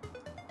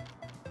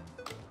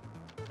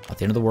 Not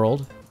the end of the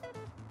world.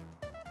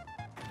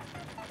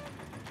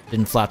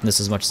 Didn't flatten this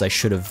as much as I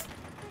should have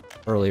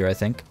earlier, I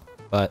think.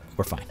 But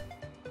we're fine.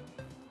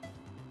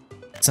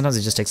 Sometimes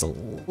it just takes a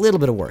little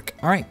bit of work.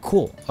 Alright,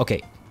 cool.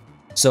 Okay.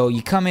 So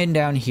you come in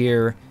down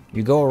here.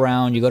 You go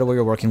around, you go to where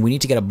you're working. We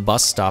need to get a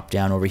bus stop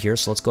down over here,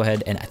 so let's go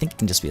ahead, and I think it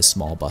can just be a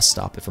small bus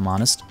stop, if I'm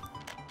honest.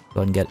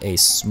 Go ahead and get a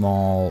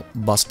small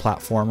bus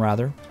platform,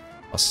 rather.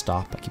 Bus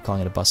stop, I keep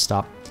calling it a bus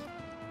stop.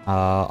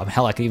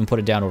 Hell, I could even put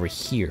it down over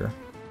here.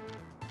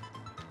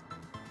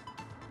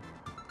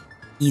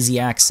 Easy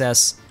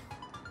access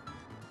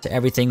to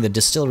everything. The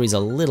distillery's a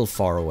little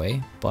far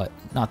away, but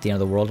not the end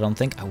of the world, I don't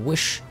think. I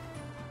wish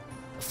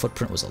the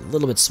footprint was a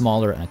little bit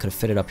smaller and I could have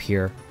fit it up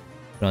here.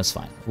 No, it's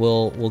fine.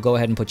 We'll go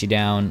ahead and put you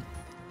down.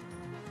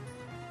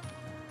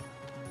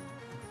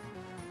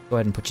 Go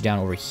ahead and put you down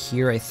over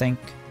here, I think.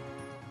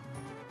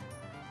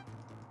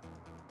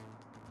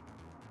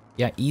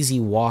 Yeah, easy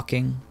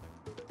walking.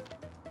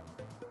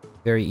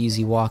 Very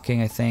easy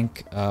walking, I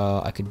think.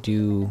 I could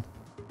do...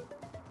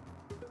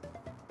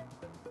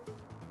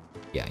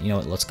 Yeah, you know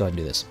what? Let's go ahead and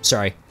do this.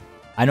 Sorry.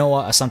 I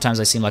know sometimes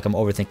I seem like I'm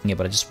overthinking it,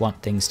 but I just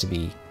want things to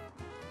be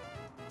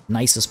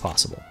nice as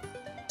possible.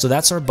 So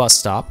that's our bus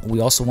stop. We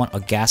also want a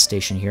gas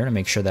station here to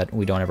make sure that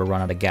we don't ever run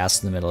out of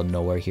gas in the middle of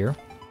nowhere here.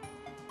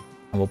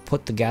 And we'll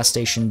put the gas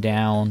station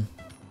down...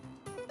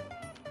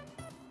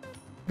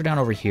 Put it down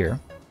over here.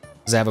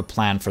 Because I have a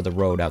plan for the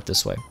road out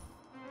this way.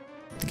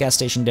 Put the gas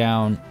station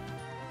down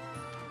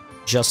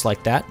just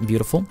like that.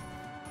 Beautiful.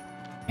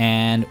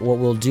 And what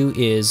we'll do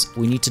is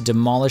we need to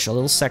demolish a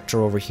little sector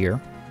over here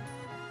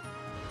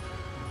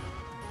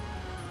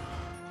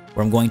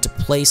where I'm going to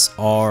place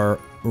our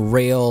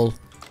rail,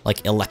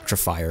 like,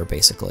 electrifier,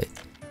 basically.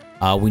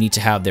 We need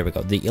to have, there we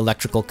go, the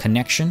electrical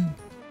connection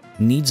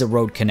needs a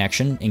road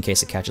connection in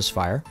case it catches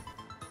fire.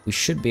 We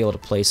should be able to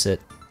place it.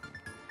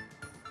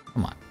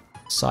 Come on.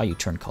 Saw you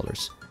turn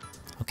colors.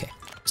 Okay.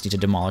 Just need to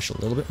demolish a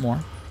little bit more.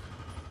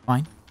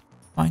 Fine.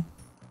 Fine.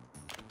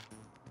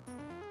 There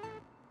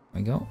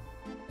we go.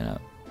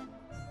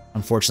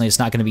 Unfortunately, it's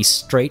not going to be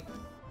straight.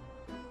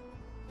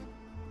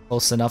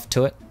 Close enough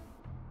to it.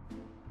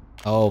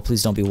 Oh,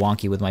 please don't be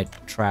wonky with my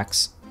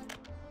tracks.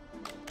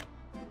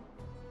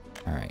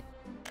 Alright.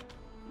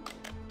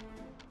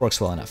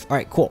 Works well enough.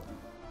 Alright, cool.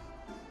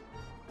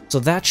 So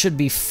that should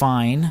be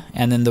fine.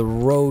 And then the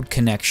road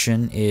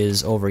connection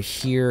is over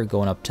here,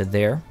 going up to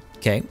there.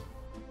 Okay.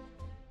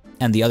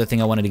 And the other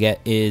thing I wanted to get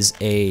is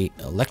a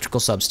electrical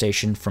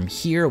substation from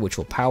here, which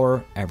will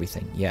power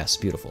everything. Yes,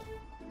 beautiful.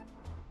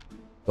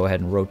 Go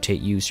ahead and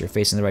rotate you so you're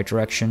facing the right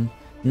direction.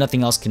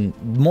 Nothing else can,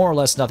 more or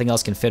less nothing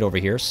else can fit over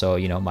here, so,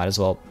 you know, might as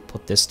well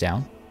put this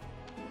down.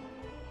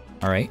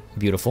 Alright,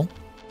 beautiful.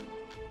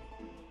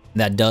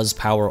 That does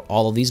power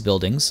all of these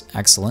buildings.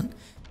 Excellent.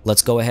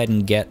 Let's go ahead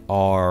and get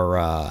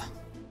our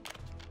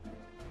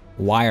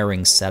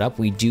wiring set up.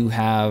 We do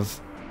have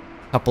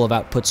a couple of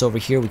outputs over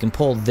here. We can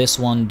pull this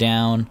one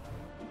down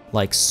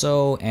like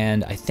so,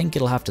 and I think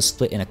it'll have to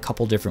split in a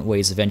couple different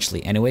ways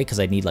eventually anyway, because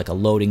I need like a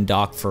loading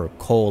dock for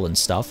coal and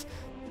stuff.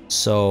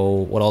 So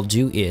what I'll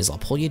do is I'll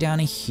pull you down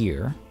to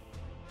here.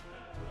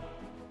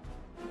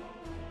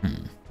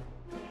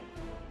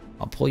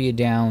 I'll pull you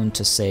down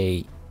to,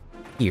 say,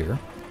 here.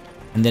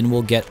 And then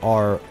we'll get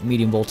our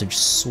medium voltage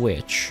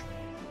switch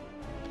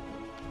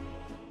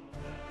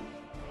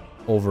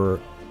over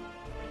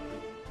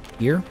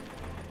here.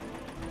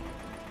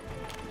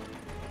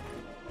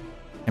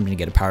 I'm going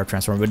to get a power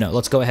transformer, but no,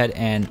 let's go ahead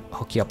and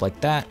hook you up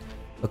like that,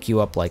 hook you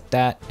up like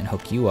that, and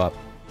hook you up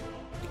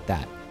like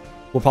that.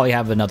 We'll probably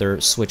have another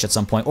switch at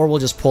some point, or we'll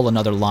just pull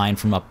another line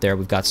from up there.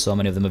 We've got so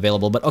many of them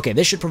available. But okay,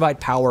 this should provide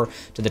power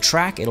to the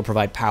track. It'll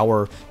provide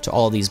power to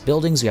all of these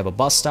buildings. We have a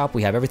bus stop.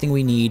 We have everything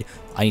we need.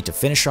 I need to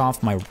finish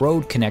off my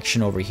road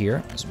connection over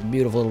here. This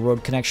beautiful little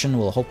road connection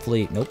will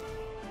hopefully... Nope.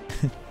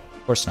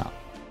 Of course not.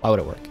 Why would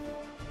it work?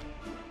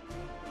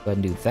 Go ahead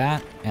and do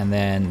that. And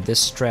then this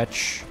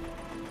stretch,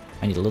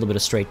 I need a little bit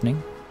of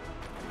straightening.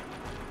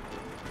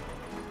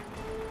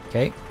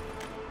 Okay.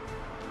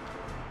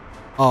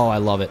 Oh, I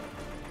love it.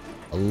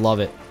 I love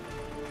it.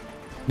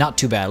 Not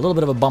too bad. A little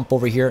bit of a bump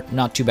over here.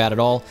 Not too bad at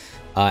all.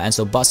 And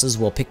so buses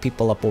will pick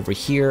people up over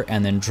here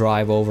and then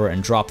drive over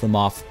and drop them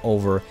off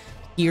over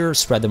here,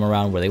 spread them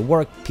around where they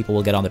work. People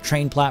will get on the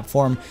train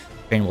platform.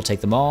 The train will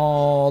take them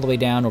all the way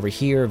down over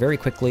here very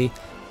quickly,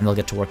 and they'll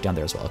get to work down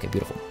there as well. Okay,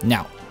 beautiful.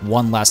 Now,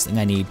 one last thing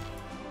I need.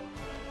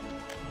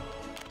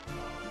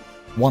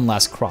 One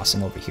last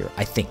crossing over here,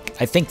 I think.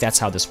 I think that's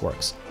how this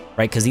works,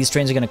 right? Because these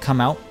trains are going to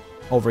come out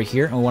over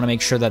here, and we want to make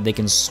sure that they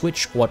can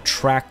switch what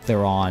track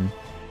they're on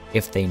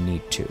if they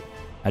need to.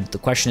 The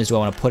question is, do I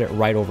want to put it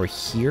right over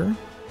here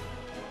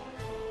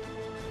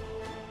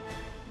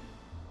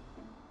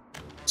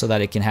so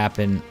that it can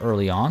happen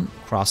early on?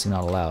 Crossing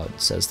not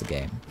allowed, says the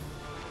game.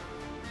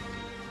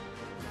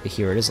 But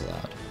here it is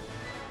allowed.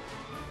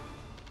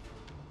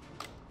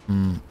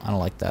 I don't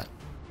like that.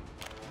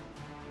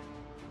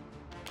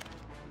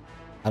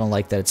 I don't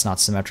like that it's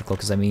not symmetrical,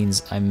 because that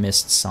means I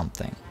missed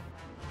something.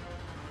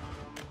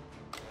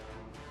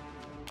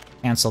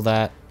 Cancel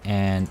that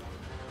and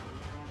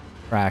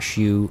crash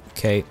you.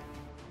 Okay.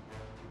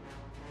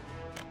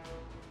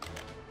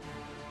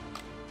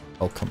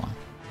 Oh, come on.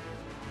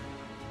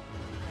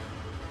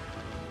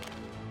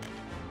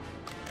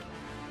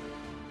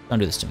 Don't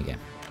do this to me again.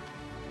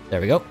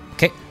 There we go.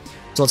 Okay.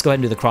 So let's go ahead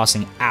and do the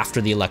crossing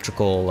after the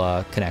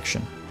electrical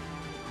connection.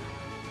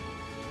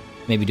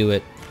 Maybe do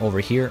it over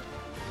here.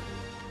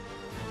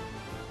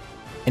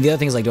 And the other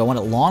thing is, like, do I want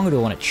it long or do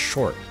I want it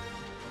short?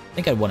 I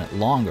think I'd want it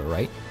longer,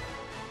 right?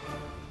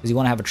 Because you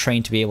want to have a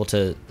train to be able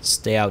to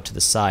stay out to the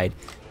side.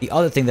 The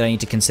other thing that I need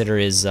to consider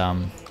is,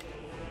 like,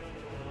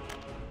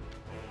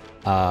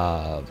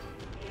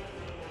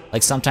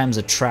 sometimes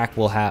a track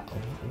will have...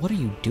 What are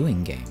you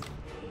doing, game?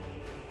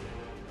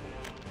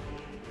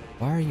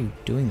 Why are you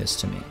doing this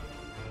to me?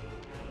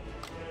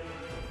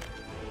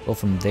 Go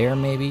from there,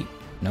 maybe?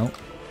 No.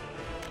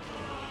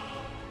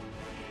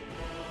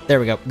 There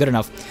we go. Good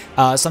enough.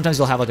 Sometimes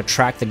you'll have like a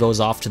track that goes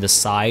off to the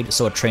side,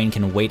 so a train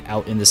can wait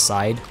out in the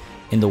side,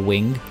 in the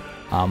wing.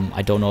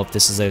 I don't know if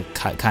this is a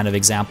kind of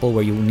example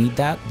where you need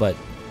that, but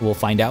we'll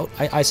find out,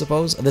 I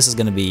suppose. This is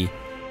going to be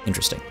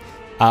interesting.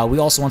 We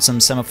also want some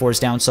semaphores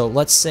down, so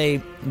let's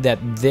say that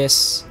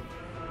this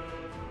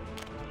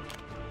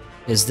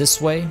is this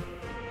way.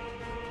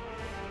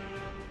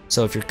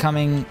 So if you're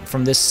coming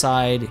from this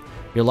side,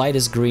 your light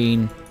is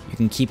green, you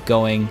can keep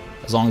going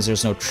as long as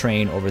there's no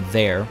train over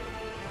there.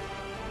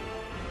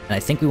 And I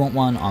think we want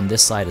one on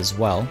this side as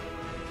well,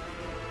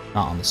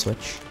 not on the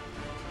switch.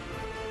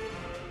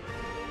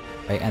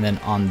 Right, and then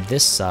on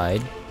this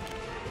side,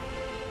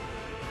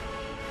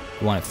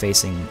 we want it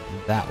facing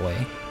that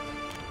way.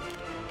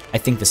 I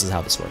think this is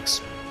how this works.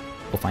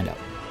 We'll find out.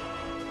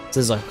 So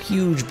there's a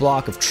huge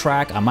block of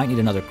track. I might need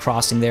another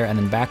crossing there, and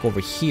then back over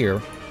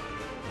here,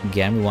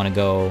 again, we want to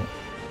go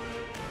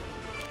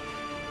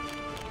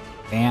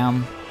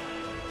bam,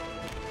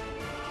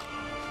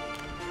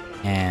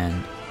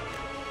 and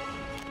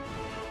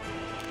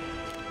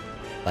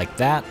like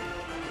that,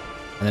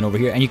 and then over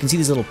here, and you can see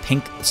these little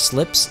pink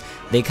slips.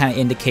 They kind of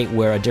indicate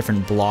where a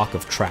different block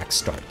of track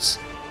starts.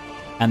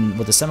 And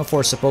what the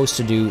semaphore is supposed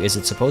to do is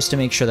it's supposed to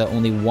make sure that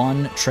only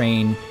one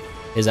train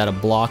is at a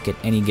block at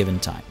any given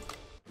time,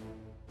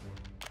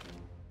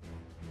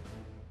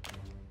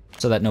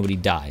 so that nobody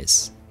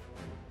dies.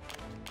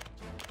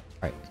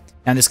 Right.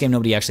 Now in this game,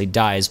 nobody actually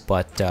dies,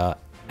 but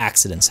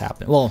accidents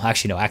happen. Well,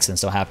 actually, no,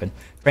 accidents don't happen.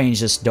 Trains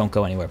just don't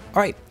go anywhere.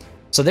 All right.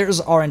 So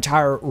there's our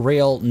entire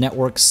rail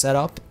network set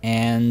up,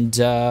 and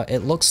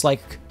it looks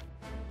like...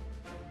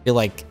 I feel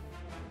like...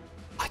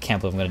 I can't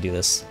believe I'm going to do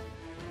this.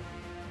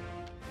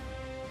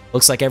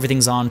 Looks like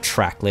everything's on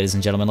track, ladies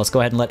and gentlemen. Let's go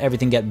ahead and let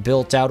everything get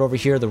built out over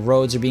here. The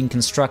roads are being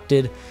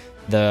constructed.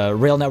 The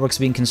rail network's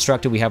being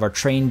constructed. We have our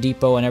train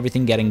depot and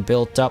everything getting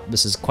built up.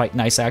 This is quite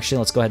nice, actually.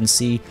 Let's go ahead and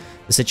see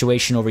the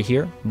situation over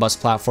here. Bus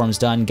platform's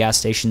done. Gas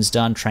station's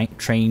done.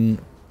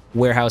 Train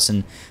warehouse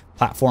and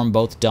platform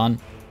both done.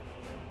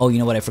 Oh, you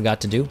know what I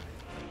forgot to do?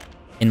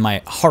 In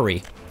my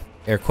hurry,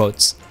 air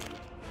quotes,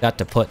 got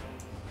to put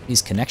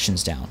these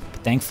connections down.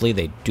 But thankfully,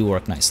 they do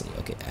work nicely.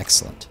 Okay,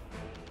 excellent.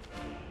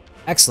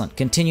 Excellent.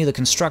 Continue the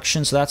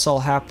construction. So that's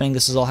all happening.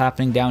 This is all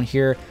happening down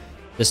here.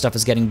 This stuff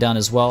is getting done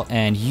as well.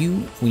 And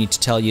we need to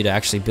tell you to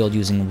actually build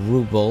using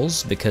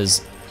rubles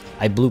because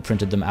I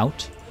blueprinted them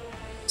out.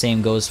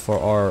 Same goes for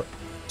our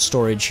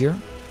storage here.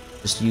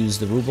 Just use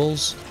the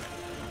rubles.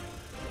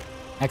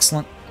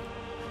 Excellent.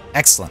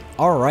 Excellent.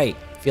 All right.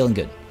 Feeling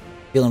good.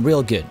 Feeling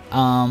real good.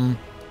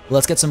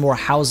 Let's get some more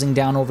housing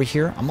down over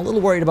here. I'm a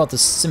little worried about the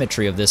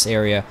symmetry of this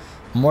area.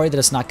 I'm worried that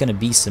it's not going to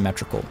be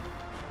symmetrical.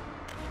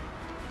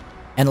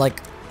 And,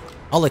 like,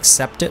 I'll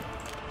accept it,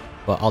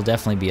 but I'll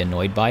definitely be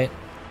annoyed by it.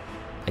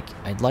 Like,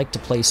 I'd like to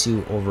place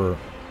you over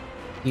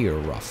here,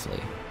 roughly.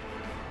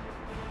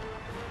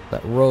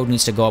 That road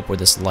needs to go up where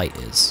this light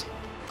is.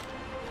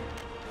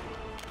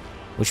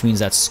 Which means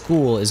that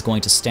school is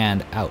going to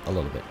stand out a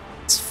little bit.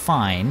 It's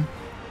fine.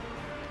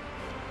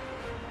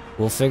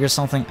 We'll figure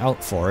something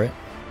out for it.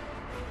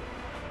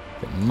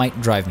 It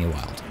might drive me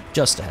wild.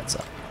 Just a heads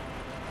up.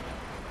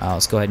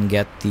 Let's go ahead and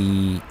get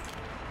the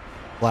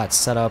flat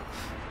set up.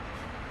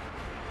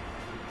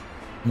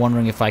 I'm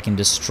wondering if I can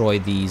destroy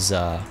these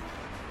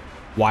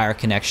wire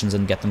connections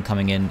and get them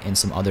coming in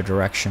some other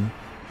direction.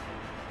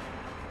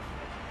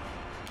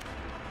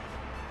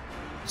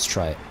 Let's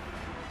try it.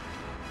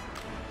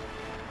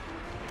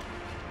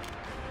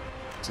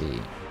 Let's see.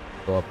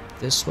 Go up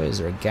this way. Is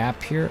there a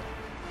gap here?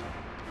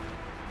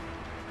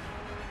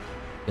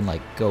 You can,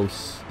 like, go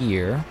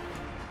here.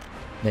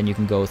 Then you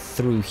can go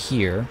through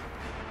here.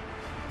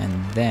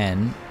 And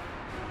then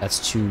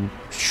that's too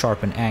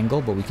sharp an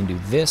angle, but we can do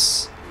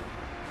this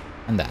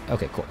and that.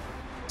 Okay, cool.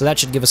 So that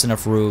should give us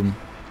enough room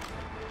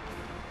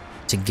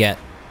to get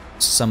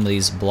some of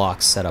these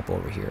blocks set up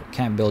over here.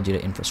 Can't build you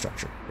to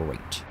infrastructure.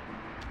 Great.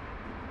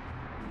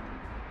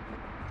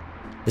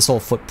 This whole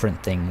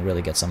footprint thing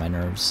really gets on my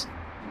nerves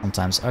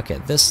sometimes. Okay,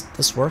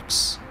 this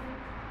works.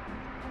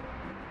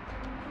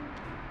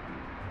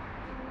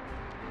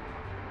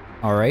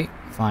 Alright,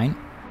 fine.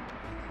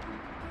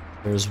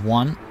 There's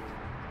one.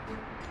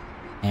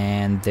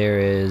 And there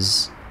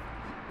is...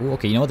 Ooh,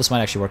 okay, you know what? This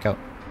might actually work out.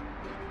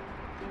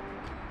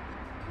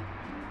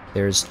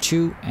 There's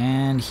 2,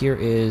 and here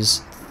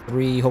is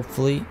 3,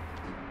 hopefully.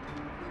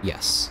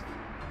 Yes.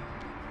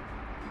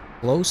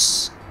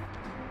 Close.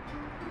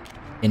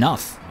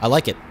 Enough. I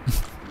like it.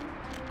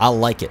 I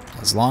like it,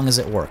 as long as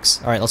it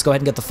works. Alright, let's go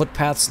ahead and get the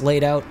footpaths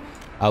laid out.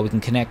 We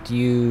can connect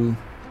you...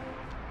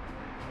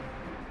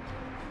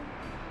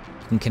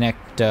 We can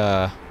connect...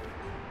 I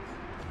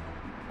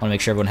want to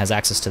make sure everyone has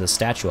access to the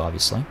statue,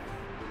 obviously.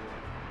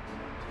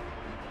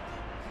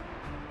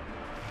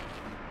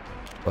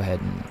 Go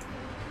ahead and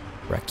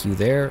wreck you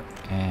there,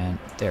 and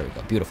there we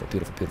go. Beautiful,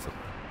 beautiful, beautiful.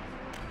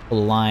 Pull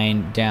a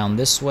line down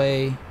this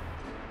way.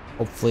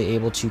 Hopefully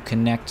able to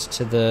connect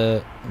to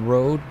the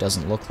road.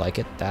 Doesn't look like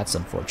it. That's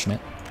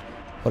unfortunate.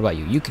 What about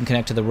you? You can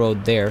connect to the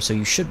road there, so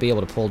you should be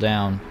able to pull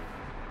down,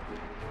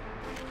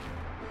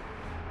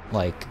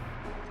 like,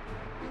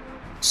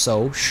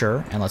 so,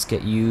 sure. And let's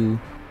get you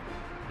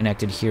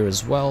connected here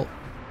as well.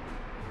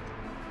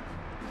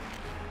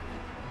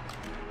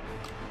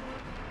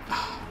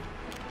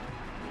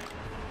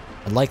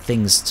 I'd like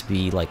things to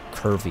be, like,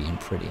 curvy and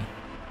pretty.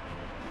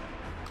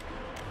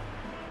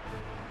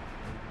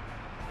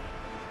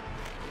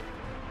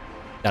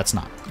 That's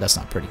not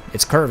pretty.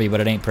 It's curvy, but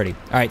it ain't pretty.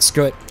 Alright,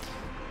 screw it.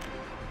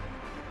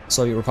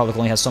 Soviet Republic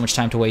only has so much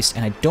time to waste,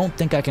 and I don't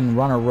think I can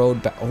run a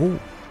road back. Oh,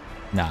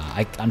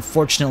 nah.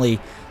 Unfortunately,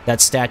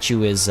 that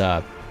statue is,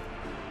 the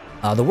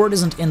word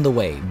isn't in the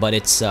way, but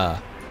it's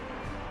not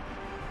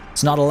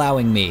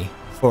allowing me,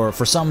 for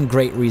some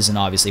great reason,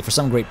 obviously, for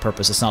some great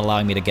purpose, it's not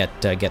allowing me to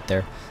get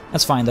there.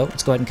 That's fine, though.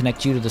 Let's go ahead and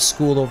connect you to the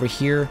school over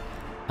here,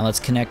 and let's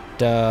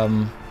connect,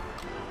 you're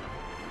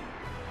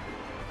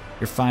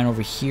fine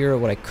over here.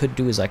 What I could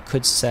do is I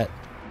could set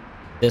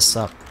this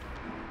up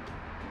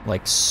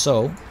like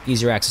so.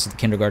 Easier access to the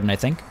kindergarten, I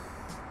think.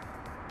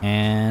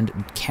 And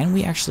can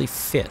we actually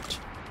fit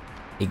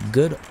a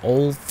good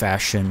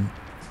old-fashioned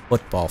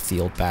football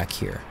field back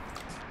here?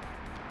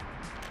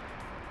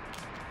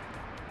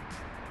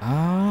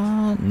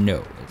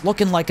 No.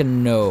 Looking like a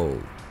no,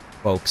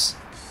 folks.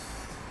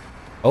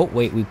 Oh,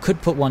 wait, we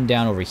could put one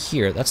down over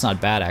here. That's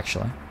not bad,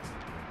 actually.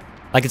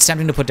 Like, it's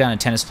tempting to put down in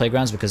tennis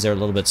playgrounds because they're a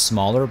little bit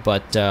smaller,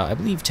 but I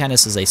believe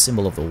tennis is a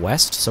symbol of the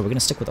West, so we're going to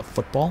stick with a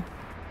football.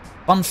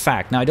 Fun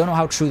fact, now I don't know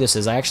how true this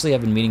is, I actually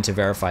have been meaning to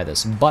verify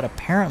this, but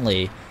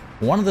apparently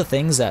one of the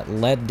things that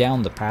led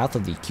down the path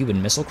of the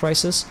Cuban Missile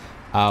Crisis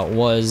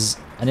was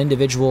an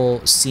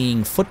individual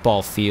seeing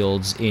football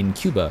fields in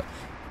Cuba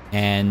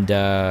and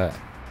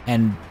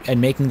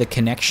making the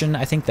connection,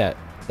 I think, that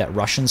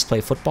Russians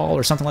play football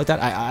or something like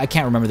that. I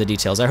can't remember the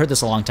details. I heard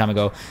this a long time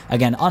ago.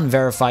 Again,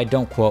 unverified,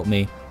 don't quote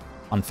me.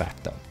 Fun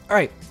fact, though.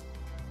 Alright.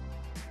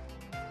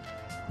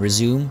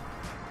 Resume.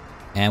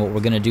 And what we're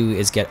going to do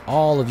is get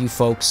all of you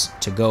folks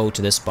to go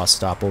to this bus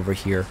stop over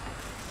here.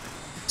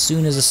 As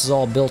soon as this is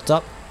all built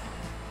up,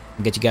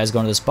 we'll get you guys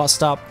going to this bus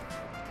stop,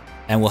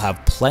 and we'll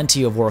have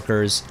plenty of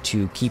workers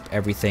to keep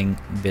everything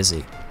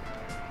busy.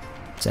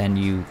 Send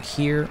you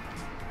here,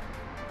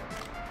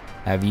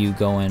 have you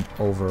going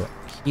over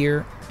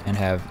here, and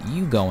have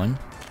you going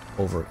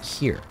over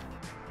here.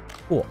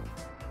 Cool.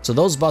 So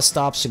those bus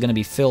stops are going to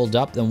be filled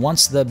up. Then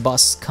once the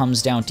bus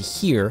comes down to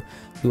here,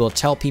 we will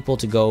tell people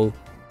to go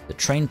the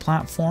train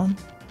platform.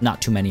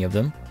 Not too many of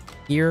them.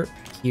 Here,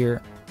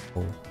 here.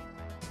 Oh,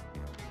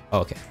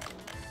 okay.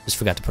 Just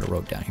forgot to put a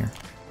road down here.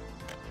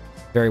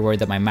 Very worried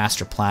that my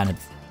master plan had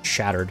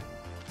shattered.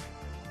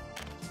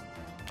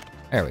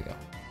 There we go.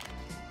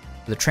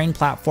 The train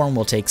platform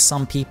will take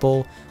some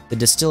people. The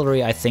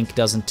distillery, I think,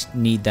 doesn't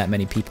need that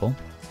many people.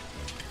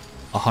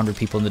 100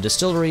 people in the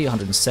distillery,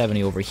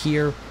 170 over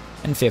here,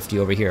 and 50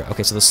 over here.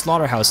 Okay, so the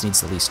slaughterhouse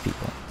needs the least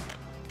people.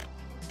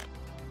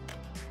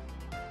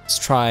 Let's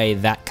try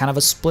that kind of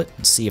a split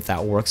and see if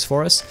that works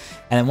for us.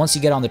 And then once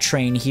you get on the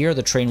train here,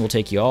 the train will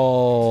take you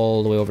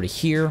all the way over to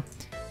here,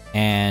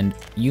 and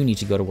you need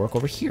to go to work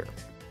over here.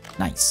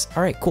 Nice.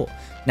 All right, cool.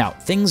 Now,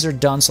 things are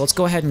done, so let's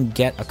go ahead and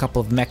get a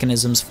couple of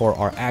mechanisms for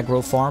our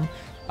agro farm.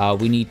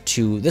 We need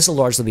to, this will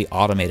largely be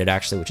automated,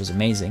 actually, which is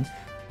amazing.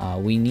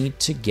 We need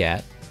to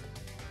get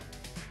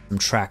some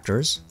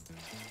tractors.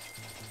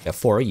 Got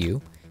 4 of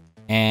you,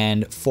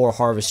 and 4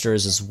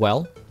 harvesters as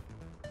well.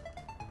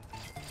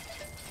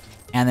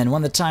 And then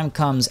when the time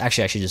comes,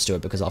 actually I should just do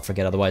it because I'll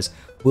forget otherwise,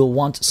 we'll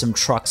want some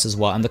trucks as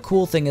well. And the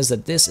cool thing is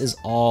that this is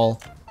all,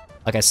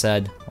 like I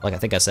said, like I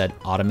think I said,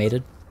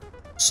 automated.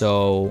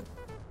 So,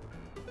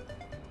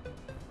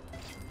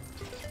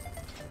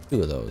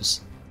 2 of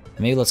those.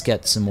 Maybe let's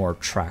get some more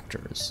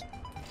tractors.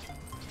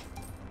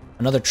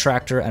 Another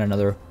tractor and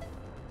another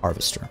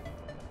harvester.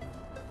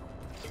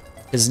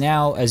 Because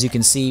now, as you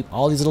can see,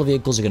 all these little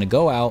vehicles are going to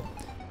go out,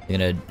 they're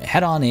going to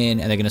head on in,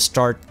 and they're going to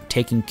start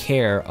taking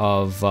care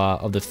of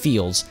the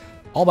fields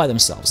all by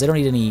themselves. They don't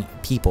need any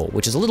people,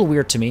 which is a little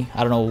weird to me.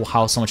 I don't know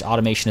how so much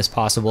automation is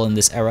possible in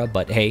this era,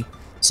 but hey,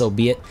 so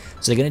be it.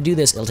 So they're going to do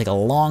this. It'll take a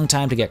long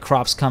time to get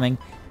crops coming,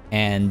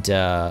 and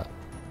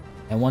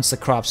once the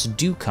crops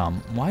do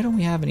come, why don't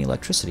we have any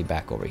electricity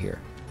back over here?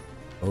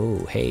 Oh,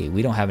 hey,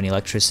 we don't have any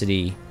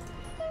electricity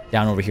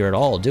down over here at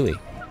all, do we?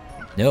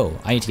 No,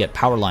 I need to get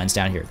power lines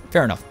down here.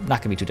 Fair enough,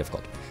 not going to be too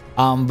difficult.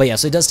 But yeah,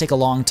 so it does take a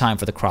long time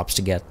for the crops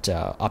to get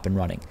up and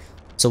running.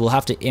 So we'll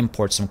have to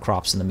import some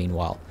crops in the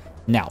meanwhile.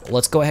 Now,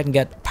 let's go ahead and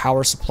get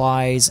power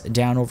supplies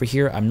down over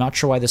here. I'm not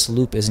sure why this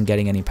loop isn't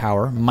getting any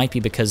power. Might be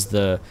because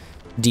the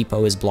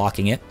depot is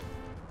blocking it.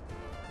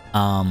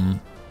 Power.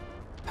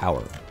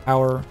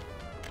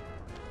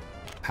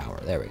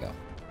 There we go.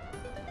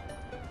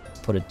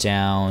 Put it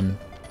down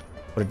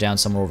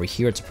somewhere over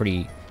here. It's a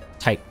pretty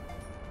tight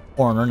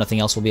corner. Nothing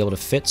else will be able to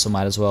fit, so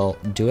might as well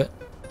do it.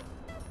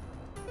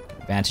 Take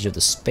advantage of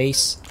the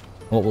space.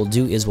 And what we'll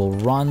do is we'll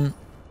run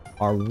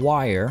our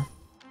wire.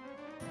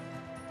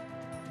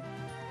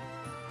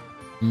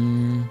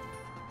 I'm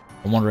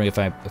wondering if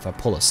I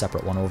pull a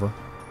separate one over.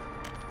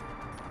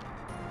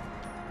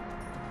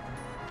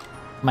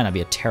 Might not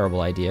be a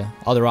terrible idea.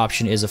 Other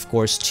option is, of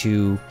course,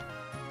 to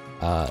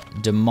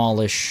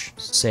demolish,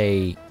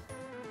 say...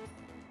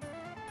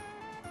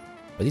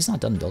 Are these not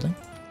done building?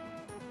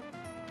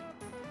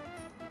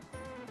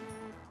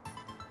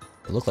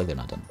 They look like they're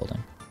not done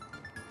building.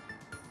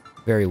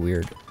 Very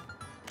weird.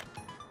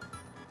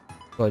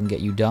 Go ahead and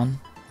get you done.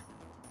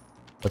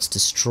 Let's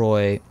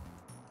destroy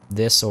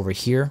this over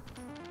here,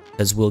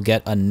 because we'll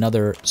get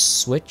another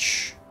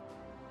switch.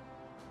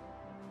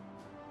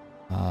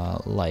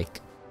 Like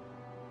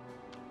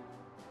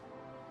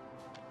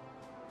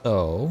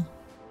so.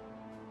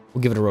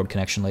 We'll give it a road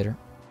connection later.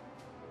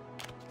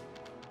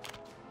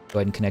 Go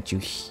ahead and connect you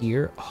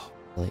here. Oh,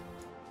 really?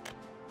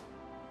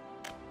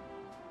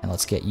 And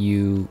let's get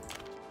you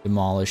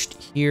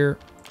demolished here.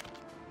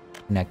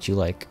 Connect you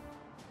like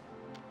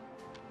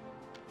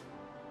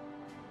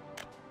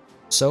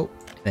so.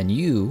 Then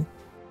you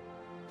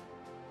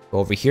go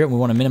over here, and we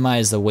want to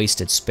minimize the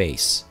wasted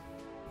space.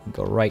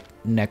 Go right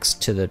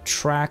next to the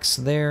tracks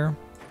there.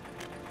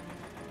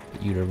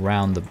 Get you to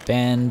round the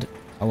bend.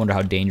 I wonder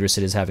how dangerous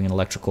it is having an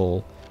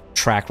electrical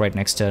track right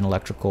next to an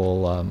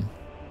electrical,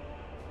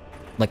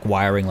 like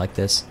wiring like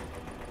this.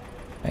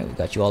 All right, we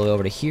got you all the way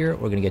over to here.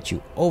 We're gonna get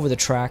you over the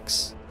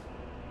tracks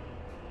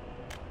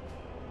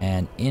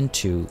and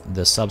into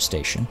the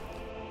substation.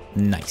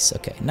 Nice.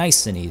 Okay,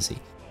 nice and easy.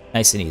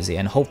 Nice and easy.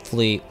 And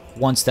hopefully,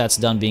 once that's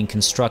done being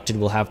constructed,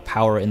 we'll have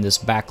power in this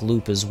back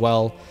loop as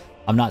well.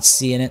 I'm not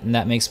seeing it, and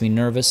that makes me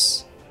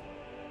nervous.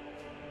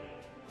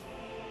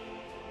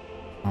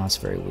 Oh, that's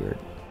very weird.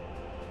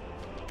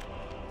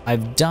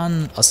 I've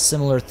done a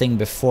similar thing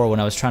before when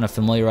I was trying to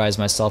familiarize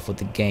myself with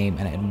the game,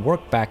 and it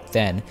worked back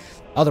then.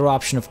 Other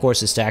option, of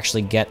course, is to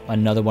actually get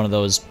another one of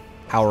those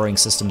powering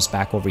systems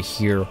back over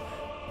here,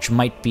 which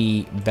might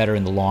be better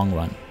in the long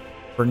run.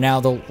 For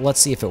now, though, let's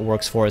see if it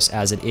works for us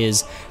as it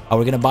is. We're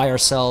going to buy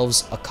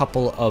ourselves a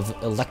couple of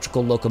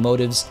electrical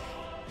locomotives.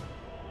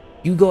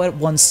 You go at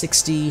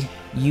 160,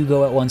 you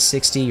go at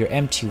 160. Your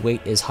empty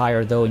weight is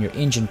higher, though, and your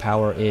engine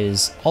power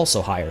is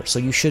also higher. So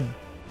you should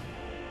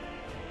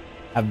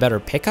have better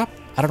pickup.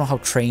 I don't know how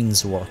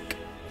trains work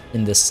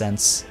in this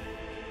sense.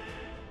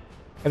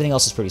 Everything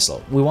else is pretty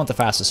slow. We want the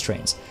fastest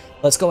trains.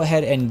 Let's go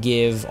ahead and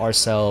give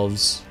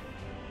ourselves...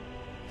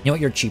 You know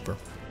what? You're cheaper.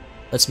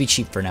 Let's be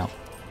cheap for now.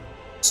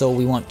 So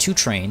we want 2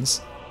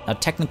 trains. Now,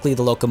 technically,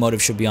 the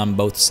locomotive should be on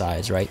both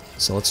sides, right?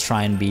 So let's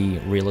try and be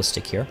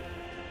realistic here.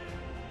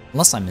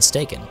 Unless I'm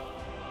mistaken.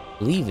 I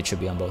believe it should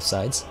be on both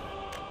sides.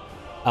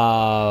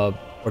 Or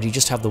do you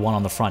just have the one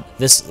on the front?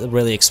 This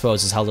really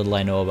exposes how little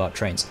I know about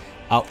trains.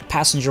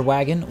 Passenger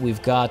wagon,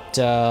 we've got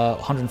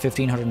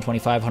 115,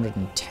 125,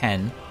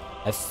 110.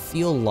 I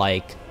feel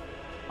like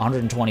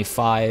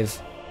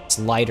 125, it's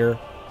lighter,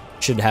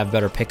 should have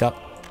better pickup.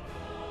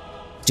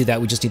 Let's do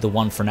that. We just need the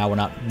one for now. We're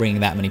not bringing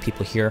that many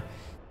people here.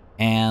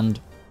 And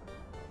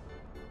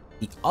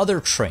the other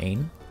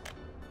train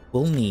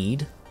will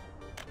need...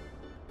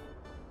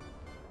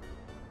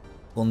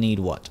 We'll need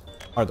what?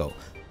 Cargo.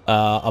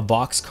 A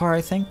boxcar,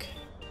 I think?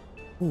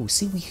 Ooh,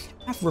 see, we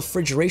have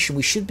refrigeration.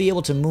 We should be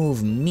able to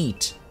move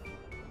meat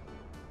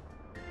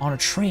on a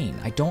train.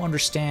 I don't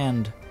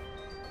understand.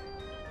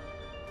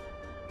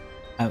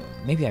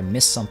 Maybe I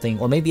missed something,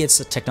 or maybe it's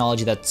a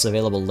technology that's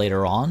available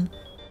later on.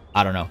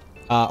 I don't know.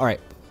 All right,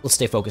 let's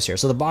stay focused here.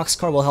 So the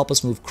boxcar will help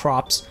us move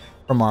crops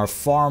from our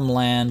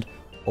farmland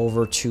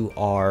over to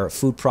our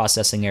food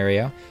processing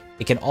area.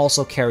 It can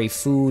also carry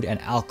food and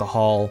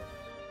alcohol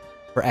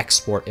for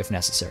export if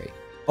necessary.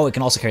 Oh, it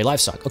can also carry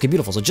livestock. Okay,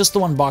 beautiful. So just the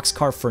one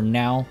boxcar for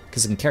now,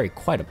 because it can carry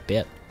quite a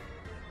bit.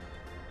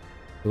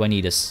 Do I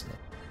need a... Let's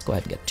go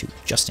ahead and get 2,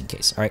 just in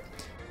case. All right,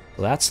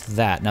 so that's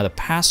that. Now the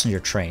passenger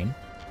train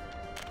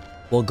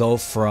will go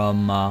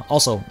from...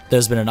 also,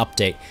 there's been an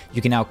update.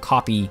 You can now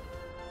copy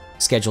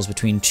schedules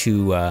between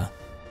two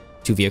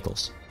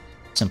vehicles,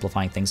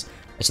 simplifying things.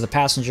 Right, so the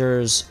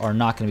passengers are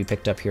not going to be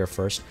picked up here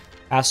first.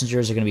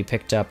 Passengers are going to be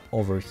picked up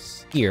over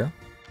here.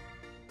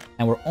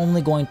 And we're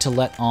only going to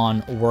let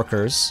on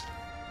workers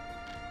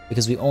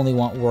because we only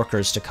want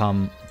workers to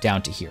come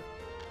down to here.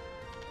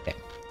 Okay,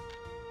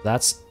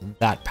 that's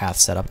that path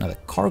set up. Now the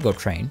cargo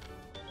train,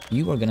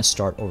 you are going to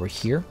start over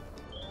here.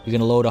 You're going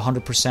to load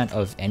 100%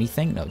 of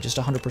anything. No, just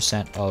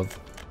 100% of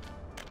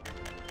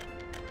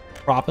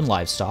crop and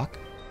livestock.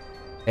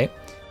 Okay,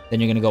 then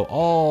you're going to go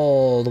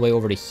all the way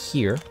over to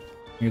here.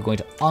 And you're going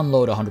to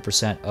unload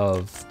 100%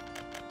 of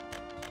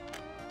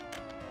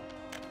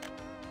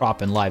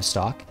crop and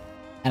livestock.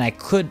 And I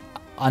could,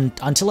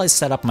 until I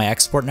set up my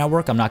export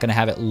network, I'm not going to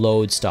have it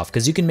load stuff,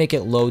 because you can make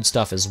it load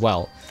stuff as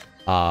well.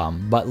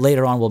 But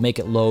later on, we'll make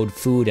it load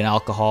food and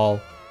alcohol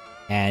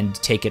and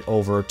take it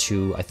over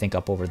to, I think,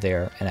 up over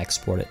there and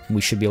export it. We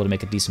should be able to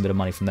make a decent bit of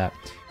money from that.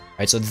 All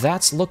right, so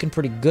that's looking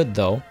pretty good,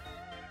 though.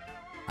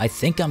 I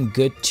think I'm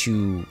good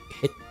to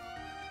hit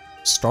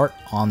start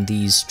on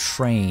these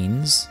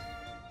trains.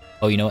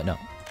 Oh, you know what? No.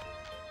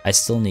 I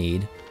still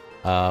need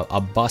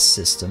a bus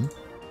system.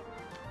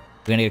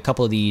 We're gonna get a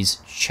couple of these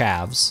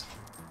chavs,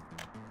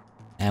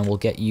 and we'll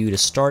get you to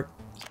start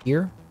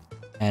here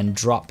and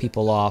drop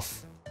people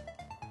off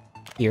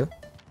here.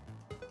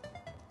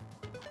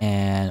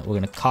 And we're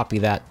gonna copy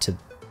that to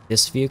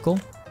this vehicle.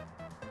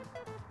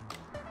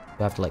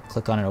 I have to like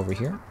click on it over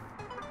here.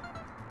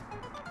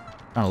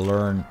 Trying to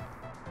learn.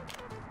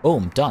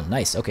 Boom, done.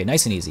 Nice. Okay,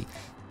 nice and easy.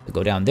 So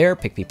go down there,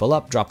 pick people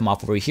up, drop them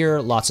off over here.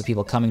 Lots of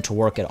people coming to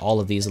work at all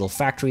of these little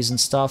factories and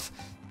stuff.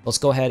 Let's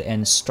go ahead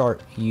and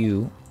start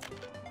you.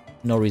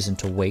 No reason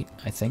to wait,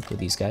 I think, with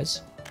these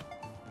guys.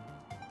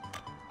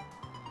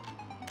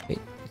 Okay,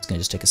 it's gonna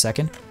just take a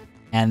second.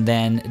 And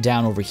then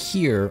down over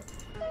here,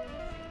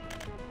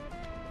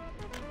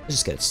 let's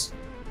just get it.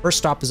 First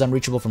stop is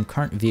unreachable from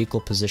current vehicle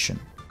position.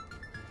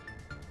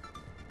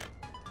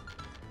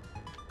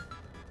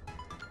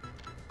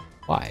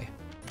 Why?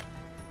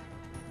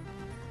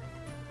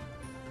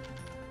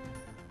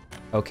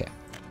 Okay.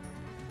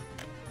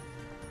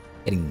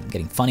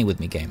 Getting funny with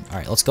me, game. All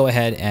right, let's go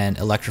ahead and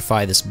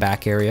electrify this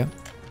back area.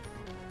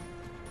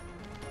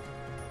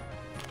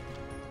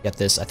 Get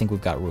this. I think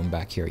we've got room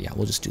back here. Yeah,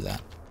 we'll just do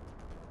that.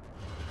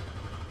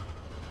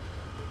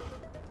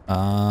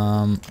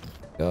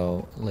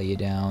 Go lay you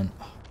down.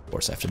 Of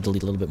course, I have to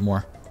delete a little bit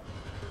more.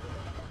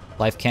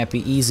 Life can't be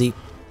easy.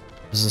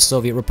 This is the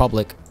Soviet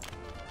Republic.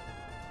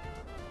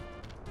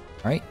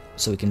 All right,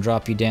 so we can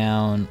drop you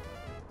down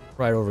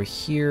right over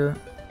here.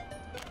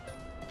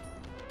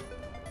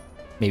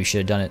 Maybe should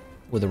have done it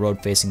with the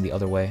road facing the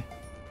other way.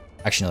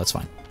 Actually, no, that's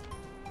fine.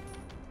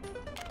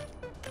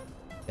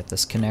 Get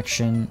this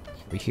connection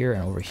over here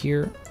and over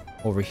here,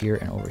 over here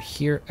and over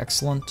here.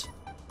 Excellent.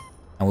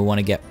 And we want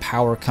to get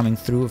power coming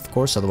through, of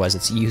course, otherwise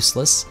it's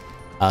useless.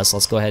 So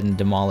let's go ahead and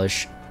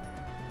demolish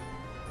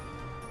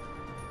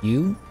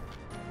you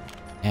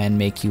and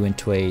make you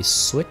into a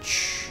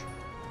switch.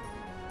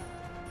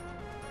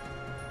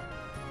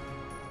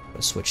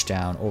 Switch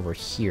down over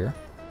here.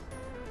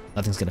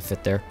 Nothing's gonna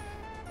fit there.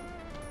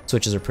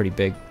 Switches are pretty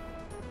big.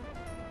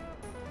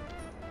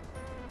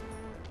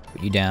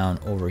 Put you down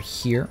over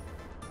here.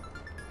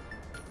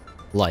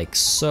 Like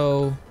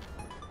so.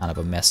 Kind of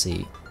a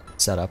messy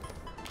setup.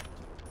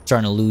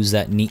 Starting to lose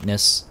that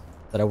neatness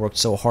that I worked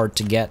so hard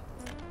to get.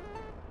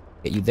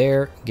 Get you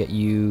there. Get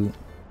you...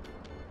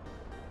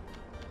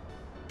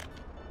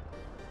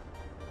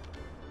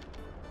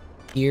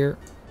 here.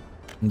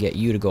 And get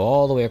you to go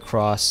all the way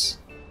across.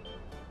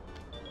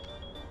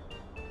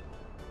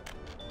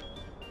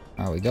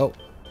 There we go.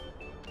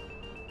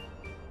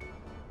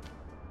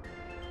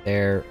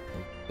 There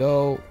we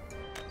go.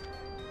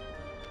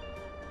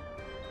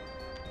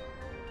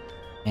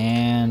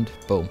 And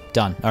boom,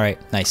 done. All right,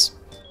 nice.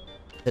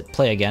 Hit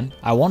play again.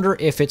 I wonder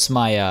if it's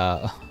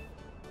my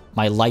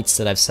my lights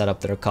that I've set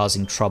up that are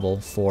causing trouble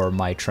for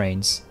my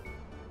trains.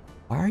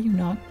 Why are you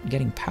not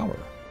getting power?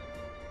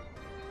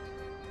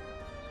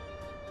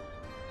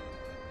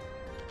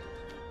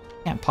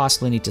 Can't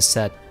possibly need to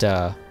set.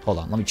 Hold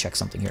on, let me check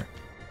something here.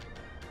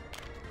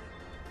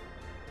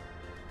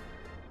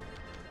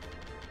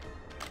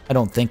 I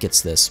don't think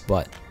it's this,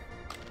 but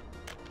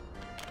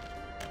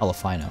hell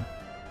if I know.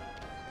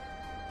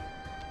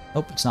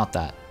 Nope, it's not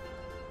that.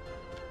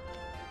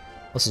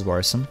 This is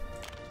worrisome.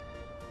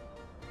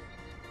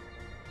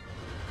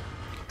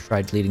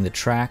 Tried deleting the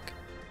track.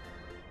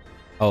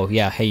 Oh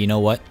yeah, hey, you know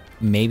what?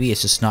 Maybe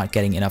it's just not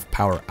getting enough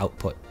power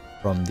output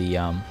from the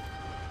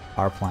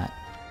power plant.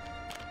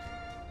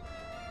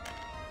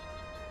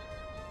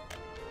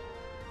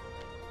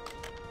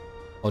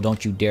 Oh,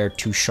 don't you dare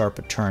too sharp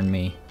a turn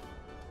me.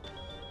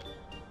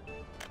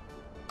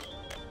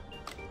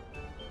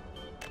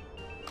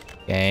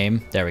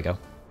 Game. There we go.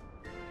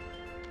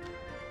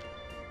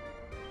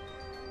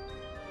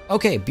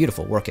 Okay,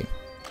 beautiful. Working.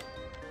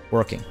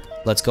 Working.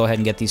 Let's go ahead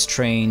and get these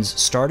trains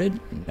started.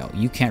 No,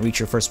 you can't reach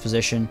your first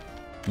position.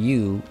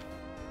 You...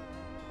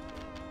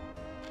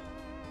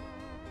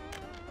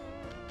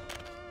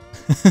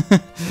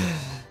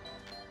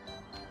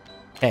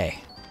 Hey.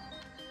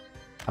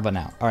 How about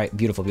now? Alright,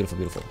 beautiful, beautiful,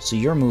 beautiful. So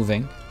you're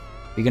moving.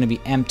 You're going to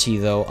be empty,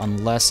 though,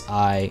 unless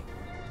I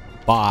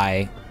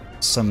buy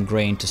some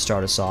grain to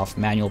start us off.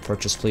 Manual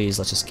purchase, please.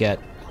 Let's just get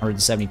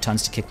 170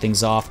 tons to kick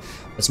things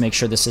off. Let's make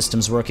sure the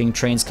system's working.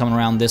 Train's coming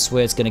around this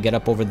way. It's going to get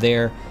up over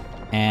there.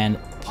 And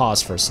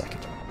pause for a second.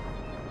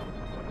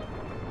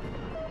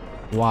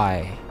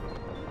 Why?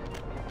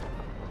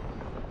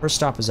 First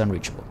stop is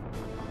unreachable.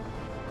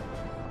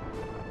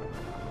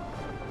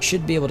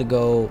 Should be able to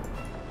go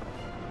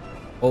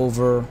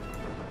over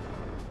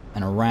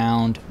and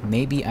around.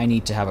 Maybe I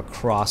need to have a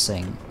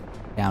crossing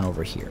down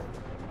over here.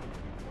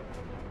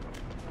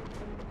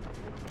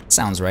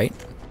 Sounds right.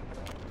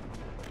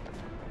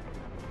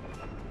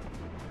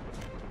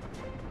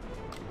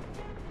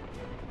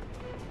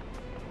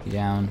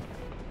 Down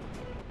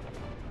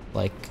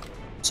like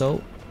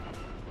so.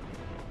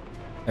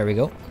 There we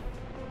go.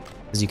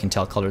 As you can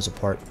tell, colors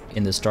apart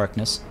in this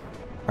darkness.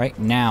 All right,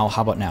 now,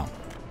 how about now?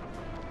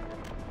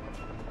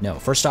 No,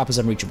 first stop is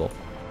unreachable.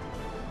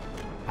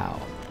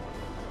 Ow.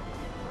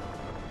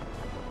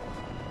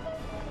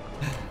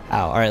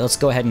 Ow. All right, let's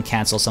go ahead and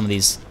cancel some of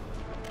these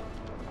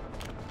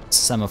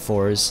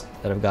semaphores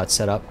that I've got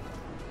set up.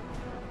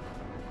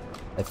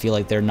 I feel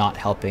like they're not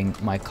helping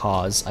my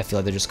cause. I feel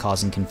like they're just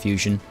causing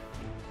confusion.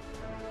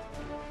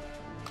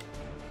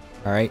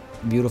 All right,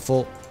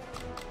 beautiful.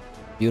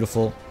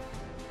 Beautiful.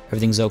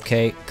 Everything's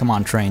okay. Come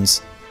on,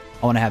 trains.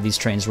 I want to have these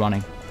trains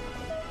running.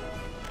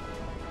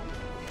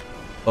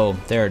 Oh,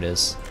 there it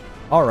is.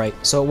 All right,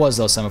 so it was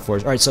those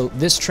semaphores. All right, so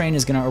this train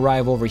is going to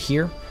arrive over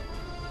here.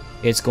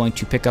 It's going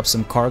to pick up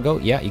some cargo.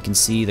 Yeah, you can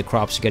see the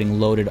crops are getting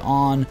loaded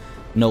on.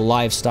 No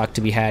livestock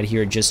to be had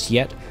here just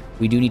yet.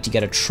 We do need to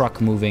get a truck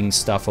moving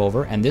stuff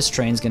over, and this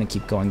train's going to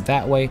keep going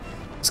that way.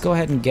 Let's go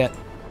ahead and get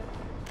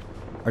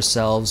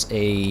ourselves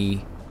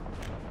a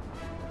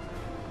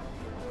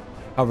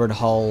covered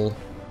hull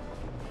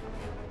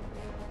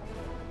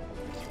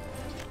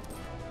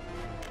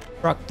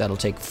truck that'll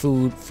take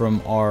food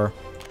from our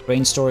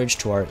grain storage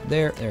to our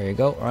there you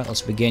go. All right,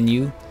 let's begin.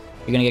 You're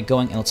gonna get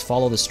going, and let's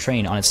follow this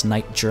train on its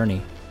night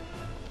journey.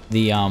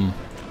 The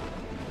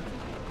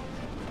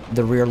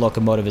rear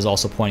locomotive is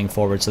also pointing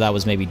forward, so that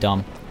was maybe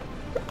dumb.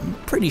 I'm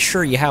pretty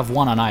sure you have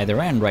one on either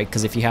end, right?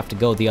 Because if you have to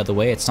go the other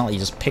way, it's not like you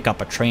just pick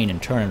up a train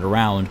and turn it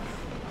around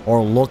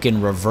or look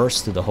in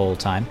reverse through the whole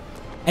time.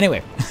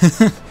 Anyway,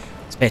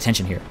 let's pay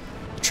attention here.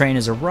 The train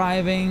is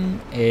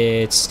arriving.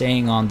 It's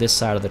staying on this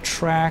side of the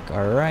track.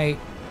 All right.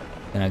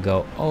 Gonna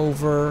go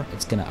over.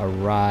 It's gonna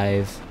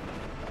arrive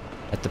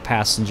at the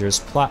passengers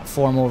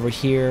platform over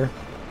here.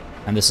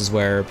 And this is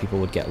where people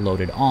would get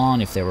loaded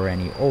on if there were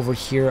any over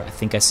here. I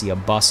think I see a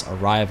bus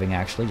arriving,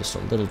 actually, just a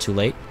little too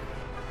late.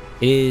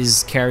 It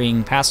is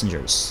carrying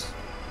passengers.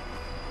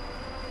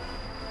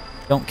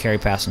 Don't carry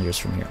passengers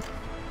from here.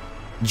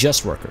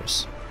 Just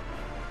workers.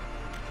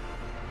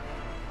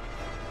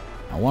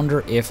 I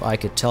wonder if I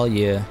could tell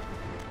you...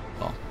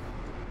 Well,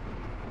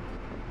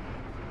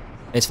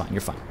 it's fine,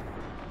 you're fine.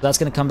 That's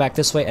going to come back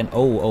this way, and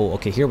oh,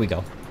 okay, here we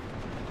go.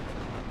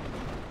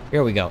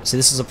 Here we go. See,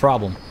 this is a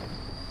problem.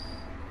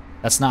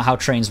 That's not how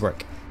trains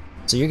work.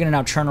 So you're going to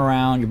now turn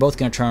around, you're both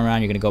going to turn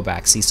around, you're going to go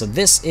back. See, so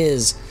this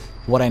is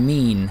what I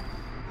mean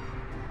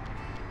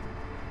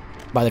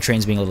by the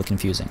trains being a little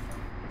confusing.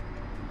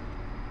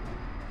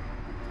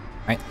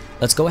 All right,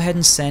 let's go ahead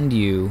and send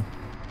you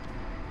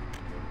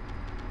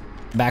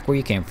back where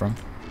you came from.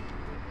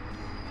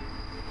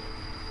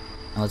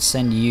 Now let's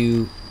send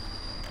you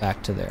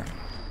back to there.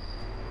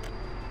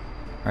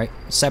 All right,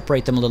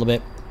 separate them a little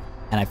bit.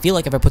 And I feel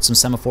like if I put some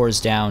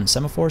semaphores down,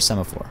 semaphore,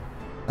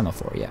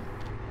 yeah.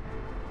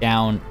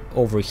 Down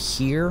over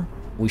here,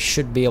 we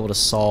should be able to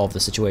solve the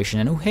situation.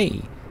 And oh,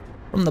 hey,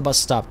 from the bus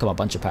stop come a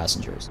bunch of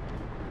passengers.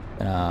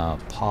 Gonna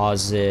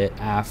pause it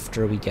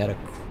after we get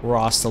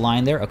across the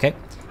line there. Okay,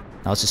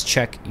 now let's just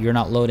check. You're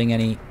not loading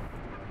any,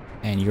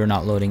 and you're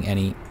not loading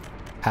any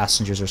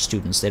passengers or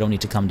students. They don't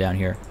need to come down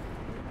here.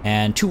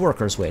 And 2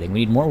 workers waiting. We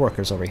need more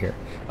workers over here.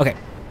 Okay,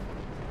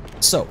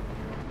 so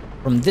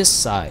from this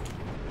side,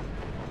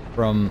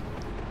 from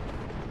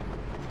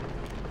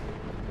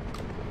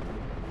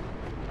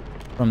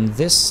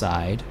this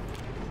side,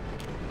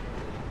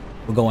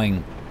 we're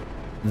going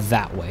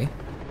that way,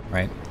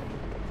 right?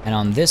 And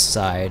on this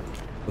side,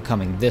 we're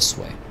coming this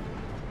way.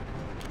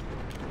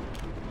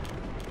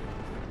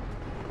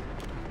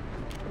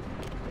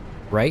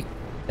 Right?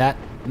 That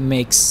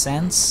makes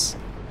sense.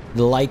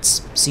 The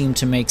lights seem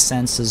to make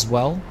sense as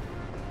well.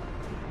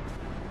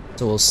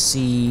 So we'll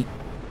see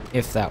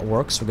if that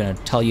works. We're going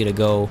to tell you to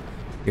go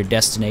your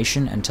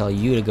destination and tell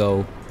you to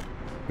go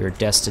your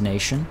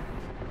destination.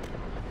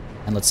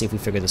 And let's see if we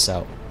figure this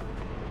out.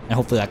 And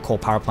hopefully that coal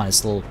power plant is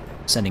still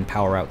sending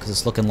power out, because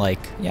it's looking like,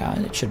 yeah,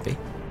 it should be.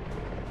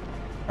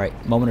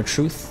 Alright, moment of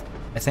truth,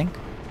 I think.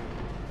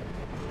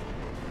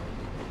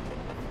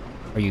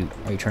 Are you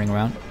turning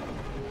around?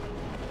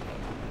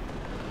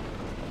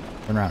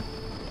 Turn around.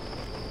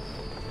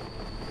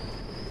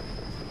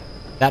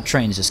 That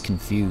train is just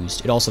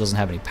confused. It also doesn't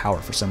have any power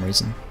for some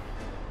reason.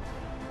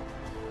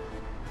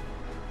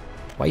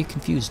 Why are you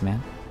confused,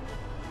 man?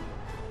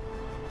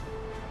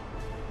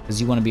 Because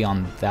you want to be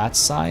on that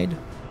side?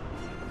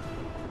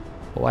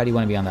 Well, why do you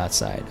want to be on that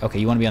side? Okay,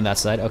 you want to be on that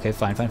side? Okay,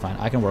 fine.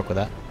 I can work with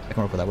that.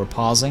 We're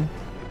pausing.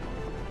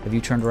 Have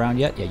you turned around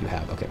yet? Yeah, you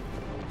have. Okay.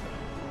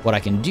 What I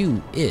can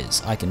do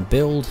is I can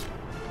build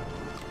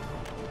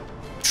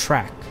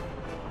track.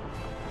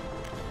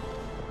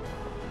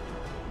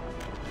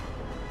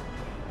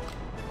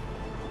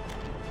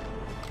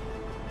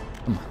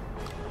 Come on.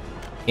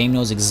 Game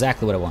knows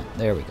exactly what I want.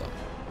 There we go.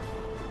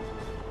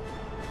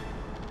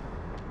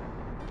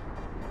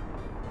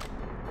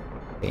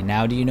 Okay,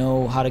 now do you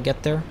know how to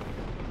get there?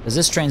 Because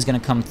this train's gonna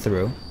come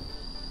through,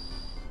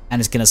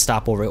 and it's gonna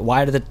stop over it.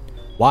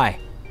 Why?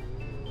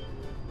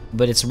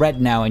 But it's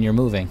red now, and you're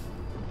moving.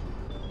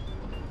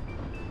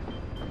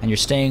 And you're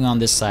staying on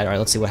this side. Alright,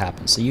 let's see what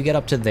happens. So you get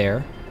up to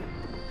there.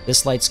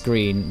 This light's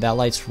green, that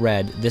light's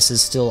red. This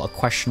is still a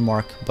question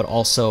mark, but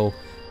also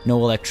no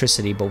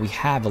electricity, but we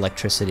have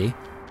electricity.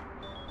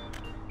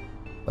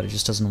 But it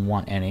just doesn't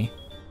want any.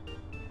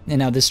 And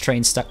now this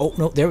train's stuck. Oh,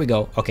 no, there we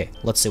go. Okay,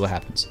 let's see what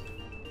happens.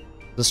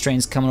 This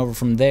train's coming over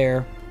from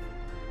there.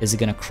 Is it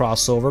going to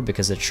cross over?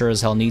 Because it sure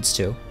as hell needs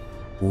to.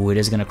 Ooh, it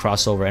is going to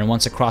cross over. And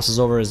once it crosses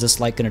over, is this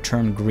light going to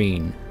turn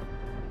green?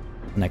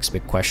 Next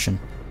big question.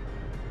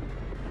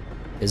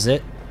 Is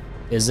it?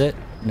 Is it?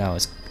 No,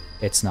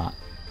 it's not.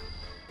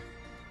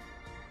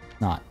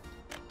 Not.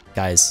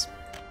 Guys.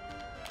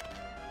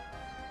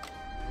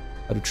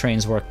 How do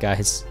trains work,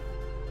 guys?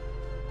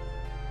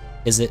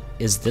 Is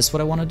this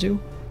what I want to do?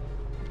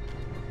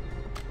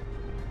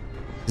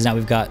 Because now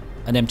we've got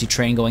an empty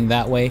train going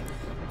that way,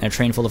 and a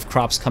train full of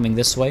crops coming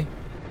this way.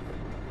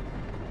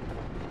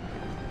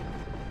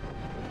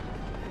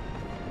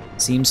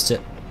 Seems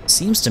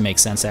to make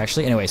sense,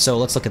 actually. Anyway, so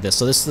let's look at this.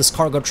 So this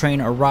cargo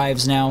train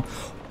arrives now.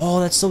 Oh,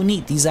 that's so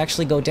neat. These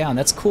actually go down.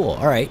 That's cool.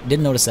 All right,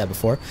 didn't notice that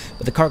before.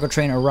 But the cargo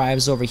train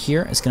arrives over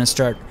here. It's going to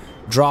start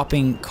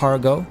dropping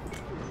cargo.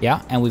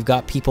 Yeah, and we've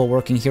got people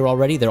working here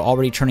already. They're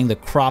already turning the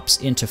crops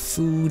into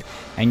food,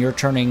 and you're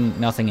turning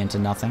nothing into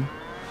nothing.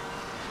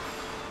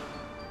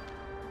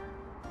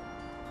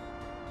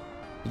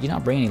 Did you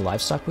not bring any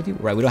livestock with you?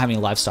 Right, we don't have any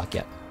livestock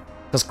yet.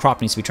 Because crop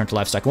needs to be turned to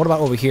livestock. And what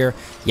about over here?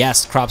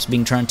 Yes, crops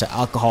being turned to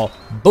alcohol.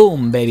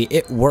 Boom, baby,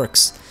 it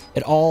works.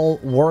 It all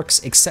works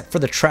except for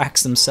the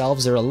tracks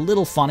themselves. They're a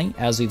little funny,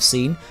 as we've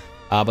seen.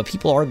 But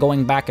people are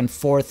going back and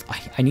forth.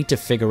 I need to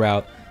figure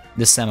out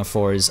the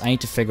semaphores. I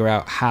need to figure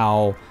out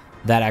how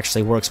that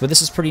actually works. But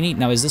this is pretty neat.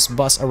 Now, is this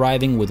bus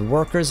arriving with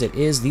workers? It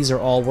is. These are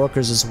all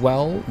workers as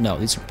well. No,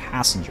 these are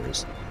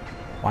passengers.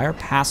 Why are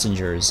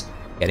passengers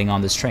getting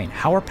on this train?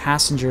 How are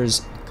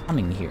passengers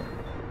coming here?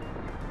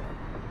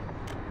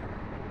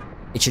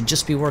 It should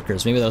just be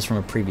workers. Maybe that was from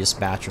a previous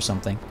batch or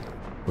something.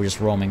 We're just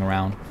roaming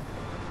around.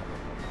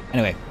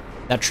 Anyway,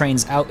 that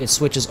train's out. It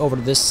switches over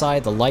to this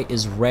side. The light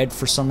is red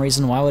for some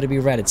reason. Why would it be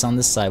red? It's on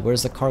this side.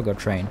 Where's the cargo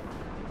train?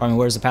 I mean,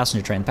 where's the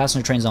passenger train? The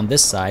passenger train's on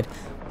this side.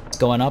 It's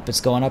going up, it's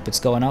going up,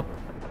 it's going up.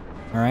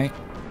 Alright.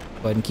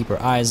 Go ahead and keep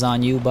our eyes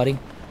on you, buddy.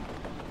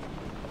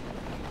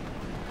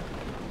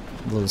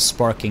 A little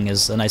sparking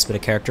is a nice bit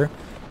of character.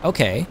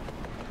 Okay.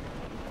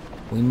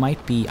 We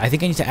might be... I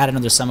think I need to add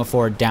another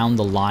semaphore down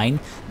the line,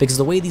 because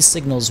the way these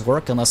signals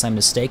work, unless I'm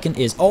mistaken,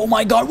 is... Oh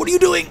my god, what are you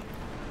doing?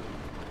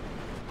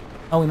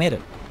 Oh, we made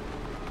it.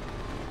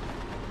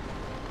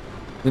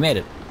 We made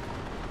it.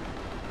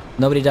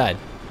 Nobody died.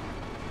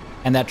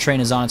 And that train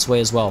is on its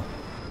way as well.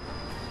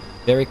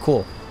 Very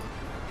cool.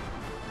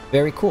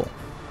 Very cool.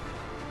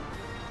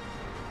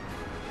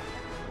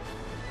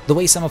 The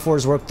way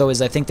semaphores work, though,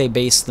 is I think they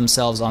base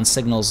themselves on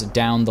signals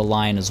down the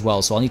line as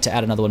well, so I'll need to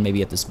add another one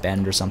maybe at this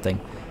bend or something.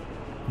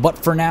 But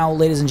for now,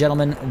 ladies and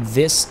gentlemen,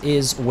 this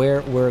is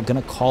where we're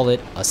going to call it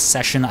a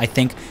session, I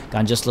think.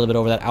 Gone just a little bit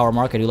over that hour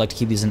mark. I do like to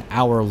keep these an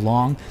hour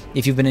long.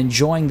 If you've been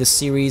enjoying the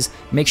series,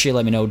 make sure you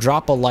let me know.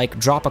 Drop a like,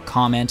 drop a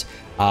comment.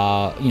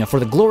 For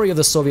the glory of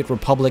the Soviet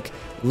Republic,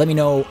 let me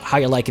know how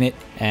you're liking it.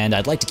 And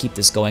I'd like to keep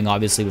this going,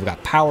 obviously. We've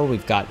got power,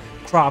 we've got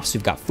crops,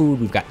 we've got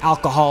food, we've got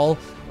alcohol,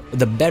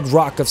 the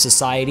bedrock of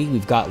society.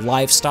 We've got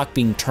livestock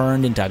being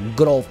turned into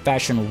good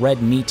old-fashioned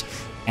red meat.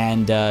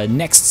 And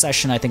next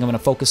session, I think I'm going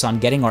to focus on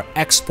getting our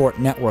export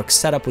network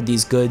set up with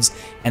these goods,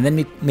 and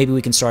then maybe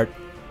we can start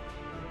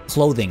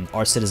clothing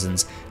our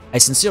citizens. I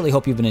sincerely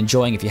hope you've been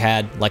enjoying. If you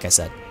had, like I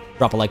said,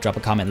 drop a like, drop a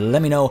comment,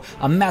 let me know.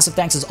 A massive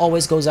thanks, as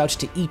always, goes out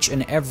to each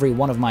and every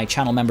one of my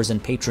channel members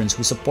and patrons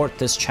who support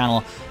this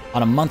channel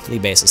on a monthly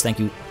basis. Thank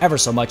you ever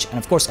so much. And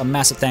of course, a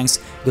massive thanks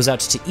goes out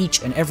to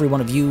each and every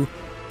one of you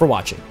for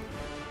watching.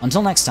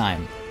 Until next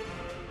time,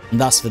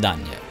 до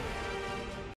свидания.